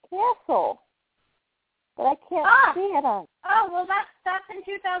had the castle. But I can't see it on. Oh, well, that's in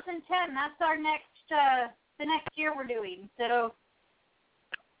 2010. That's our next, the next year we're doing. So.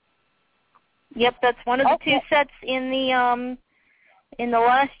 Yep, that's one of the two sets in the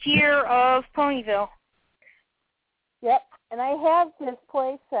last year of Ponyville. Yep, and I have this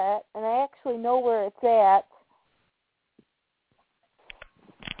play set, and I actually know where it's at.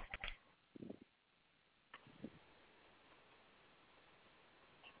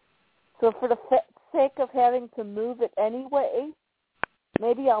 So for the sake of having to move it anyway,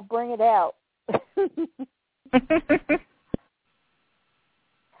 maybe I'll bring it out.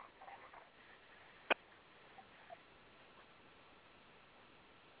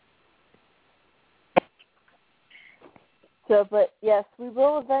 So, but yes, we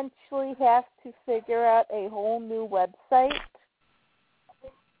will eventually have to figure out a whole new website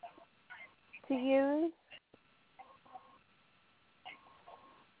to use.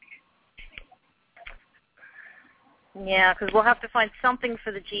 Yeah, because we'll have to find something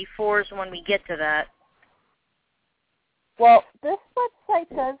for the G4s when we get to that. Well, this website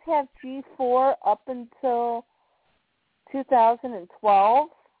does have G4 up until 2012.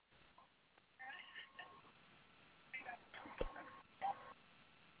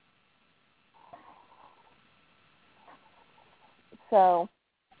 So.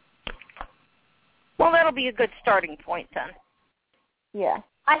 Well, that'll be a good starting point then. Yeah.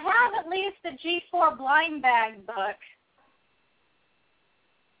 I have at least the G4 blind bag book.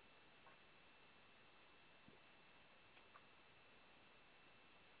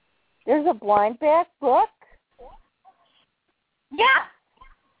 There's a blind bag book? Yeah.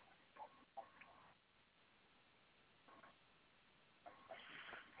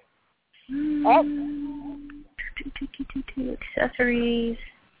 Oh. Accessories.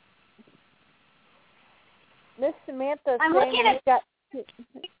 Miss Samantha I'm saying looking we've got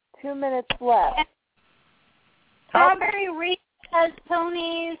 2 minutes left. Strawberry Reef has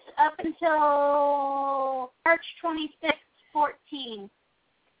ponies up until March 26th, 14.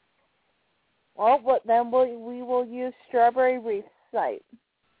 Well, but then we will use Strawberry Reef's site.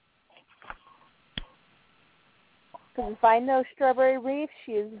 Because if I know Strawberry Reef,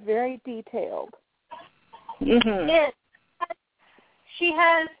 she is very detailed. Mm-hmm. Yes. She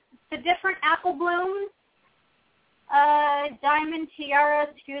has the different apple blooms, diamond tiara,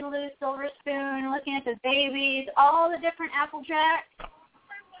 scootaloo, silver spoon, looking at the babies, all the different Applejacks,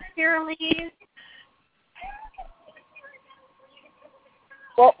 spiralies.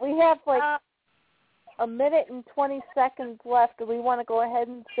 Well, we have like a minute and 20 seconds left. Do we want to go ahead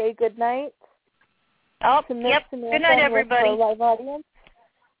and say good night? Oh, yep. Good night, everybody. For live audience?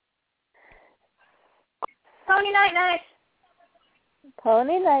 Pony night night.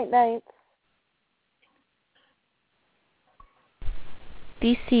 Pony night night.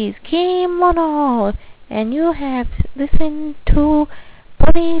 This is Kimono, and you have listened to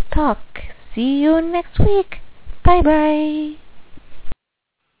Pony Talk. See you next week. Bye-bye.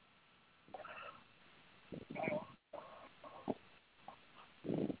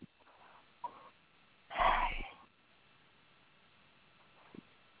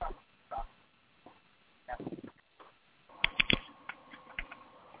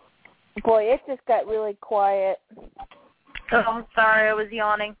 Boy, it just got really quiet. Oh, I'm sorry, I was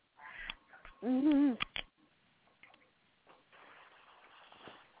yawning. Mm-hmm.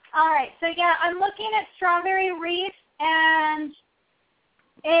 All right, so yeah, I'm looking at Strawberry Reef, and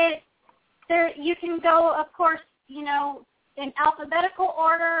you can go, of course, in alphabetical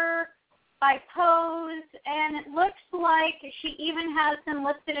order by pose, and it looks like she even has them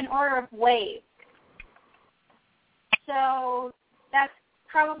listed in order of wave. So that's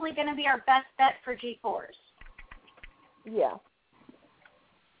probably going to be our best bet for G4s. Yeah.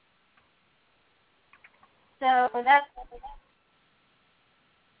 So that's...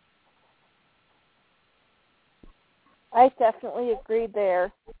 I definitely agree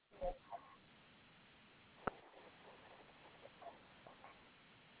there.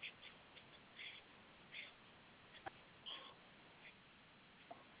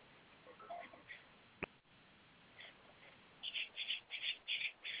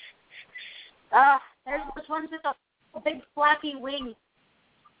 There's those ones with a big flappy wing.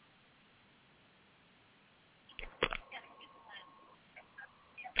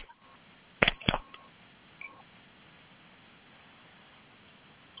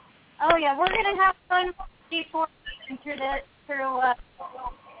 Oh yeah, we're gonna have fun before through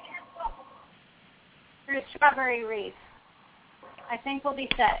Strawberry Reef. I think we'll be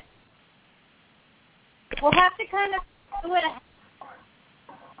set. We'll have to kind of do it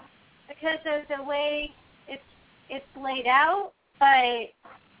because of the way it's laid out, but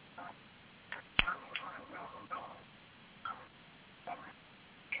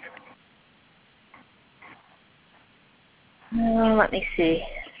let me see.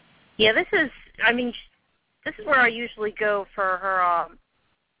 Yeah, this is where I usually go for her, I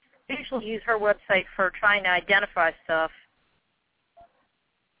usually use her website for trying to identify stuff.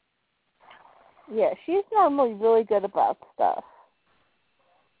 Yeah, she's normally really good about stuff.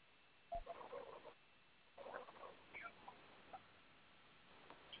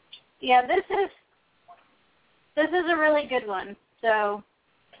 yeah, this is a really good one. So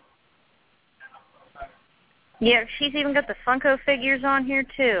yeah, she's even got the Funko figures on here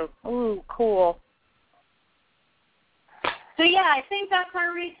too. Ooh, cool. So yeah, I think that's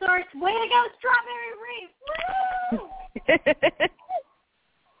our resource. Way to go, Strawberry Reef! Woo!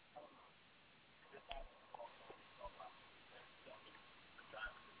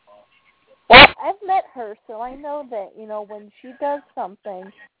 Well, I've met her, so I know that, when she does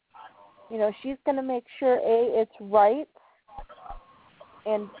something, she's going to make sure, A, it's right,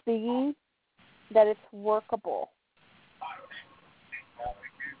 and B, that it's workable.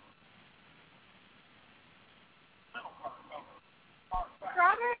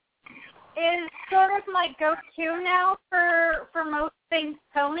 Strawberry is sort of my go-to now for most things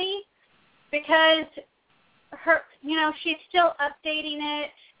pony, because her, she's still updating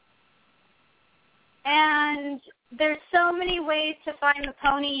it, and there's so many ways to find the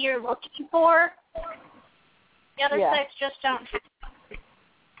pony you're looking for. The other sites just don't have.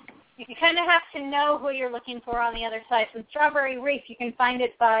 You kind of have to know who you're looking for on the other sites. In Strawberry Reef, you can find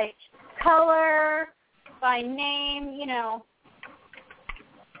it by color, by name,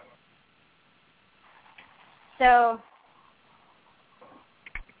 So,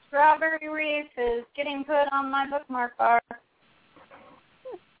 Strawberry Reef is getting put on my bookmark bar.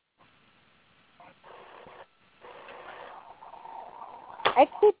 I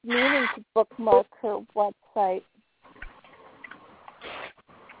keep meaning to bookmark her website.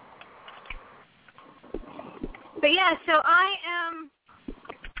 But yeah, so I am.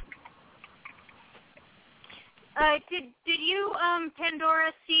 Did you,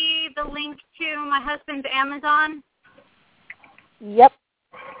 Pandora, see the link to my husband's Amazon? Yep.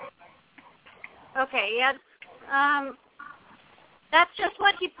 Okay, yeah. That's just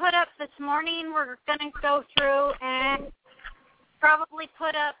what he put up this morning. We're going to go through and probably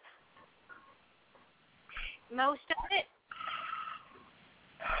put up most of it.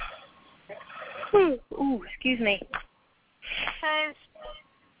 Ooh, excuse me. Because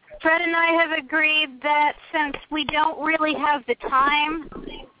Fred and I have agreed that since we don't really have the time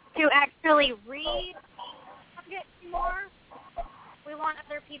to actually read it more, we want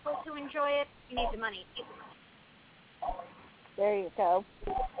other people to enjoy it. We need the money. There you go.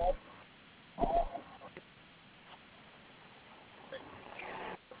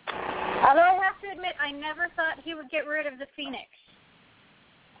 Although I have to admit, I never thought he would get rid of the Phoenix.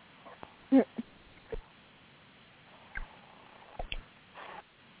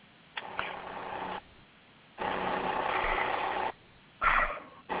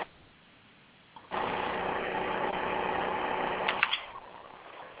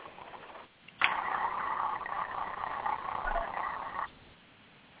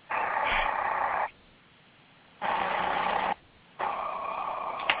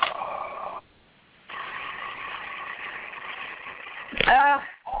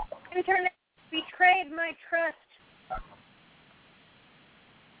 Internet betrayed my trust.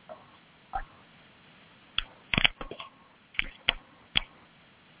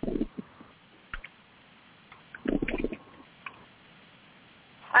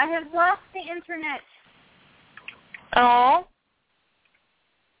 I have lost the internet. Oh.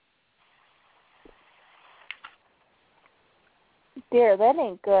 Dear, that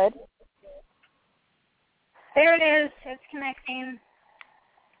ain't good. There it is. It's connecting.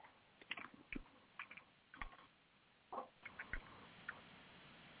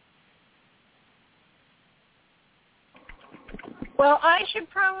 Well, I should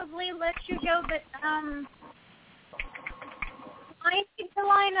probably let you go, but I need to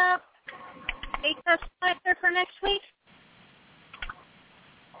line up a customizer for next week.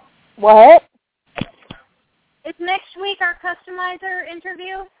 What? Is next week our customizer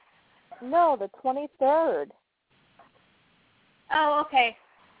interview? No, the 23rd. Oh, okay.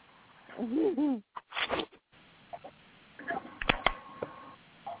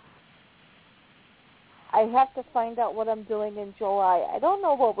 I have to find out what I'm doing in July. I don't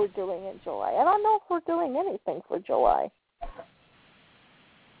know what we're doing in July. I don't know if we're doing anything for July.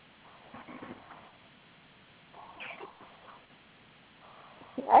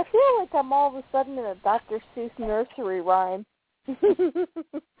 I feel like I'm all of a sudden in a Dr. Seuss nursery rhyme.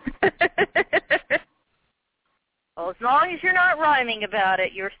 Well, as long as you're not rhyming about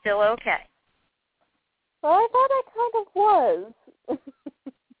it, you're still okay. Well, I thought I kind of was.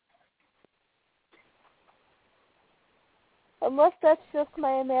 Unless that's just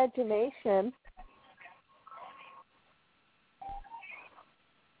my imagination.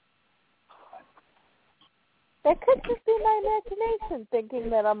 That could just be my imagination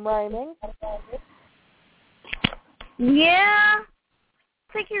thinking that I'm rhyming. Yeah. I don't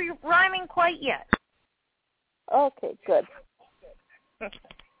think you're rhyming quite yet. Okay, good.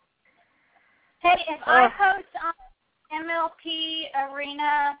 Hey, if I post on MLP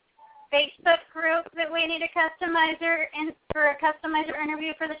Arena Facebook group that we need a customizer for a customizer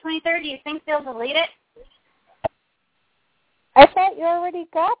interview for the 23rd, do you think they'll delete it? I thought you already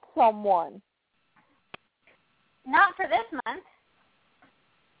got someone. Not for this month.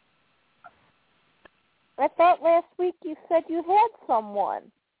 I thought last week you said you had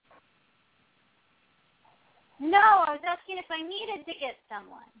someone. No, I was asking if I needed to get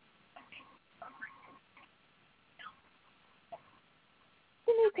someone.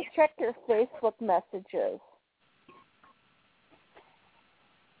 You need to check your Facebook messages.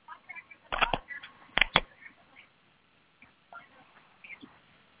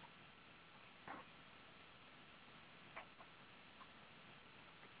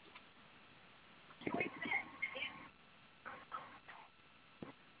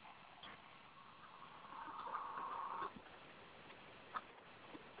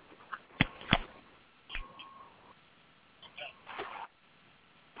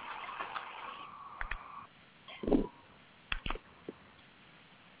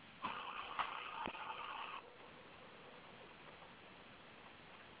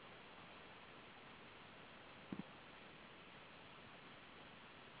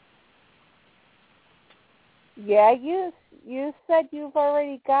 Yeah, you said you've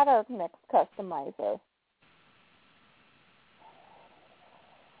already got our next customizer.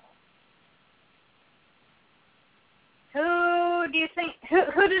 Who do you think?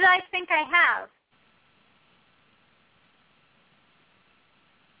 Who did I think I have?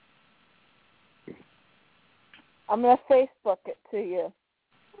 I'm going to Facebook it to you.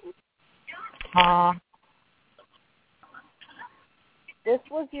 This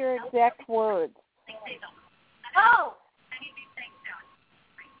was your exact words. Oh!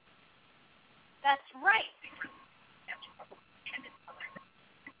 That's right.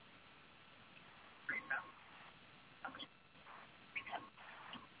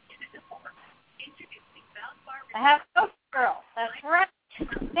 I have Ghost Girl. That's right.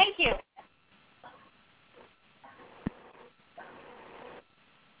 Thank you.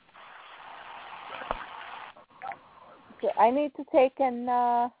 Okay, I need to take and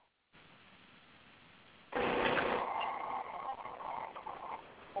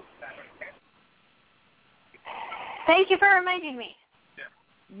Thank you for reminding me.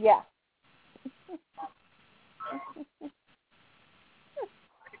 yeah.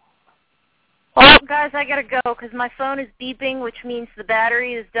 Well, guys, I gotta go because my phone is beeping, which means the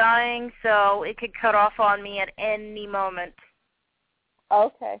battery is dying, so it could cut off on me at any moment.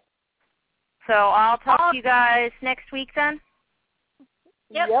 Okay. So I'll talk to you guys next week then?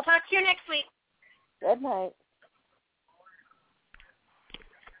 Yep, talk to you next week. Good night.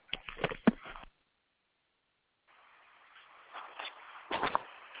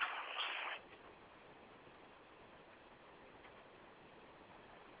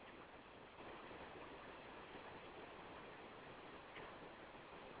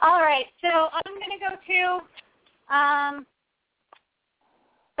 All right, so I'm going to go too,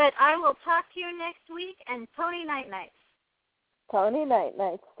 but I will talk to you next week, and Pony Night Nights. Pony Night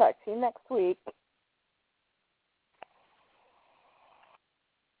Nights. Talk to you next week.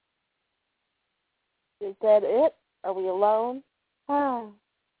 Is that it? Are we alone?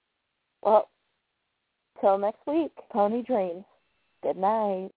 Well, till next week. Pony Dreams. Good night.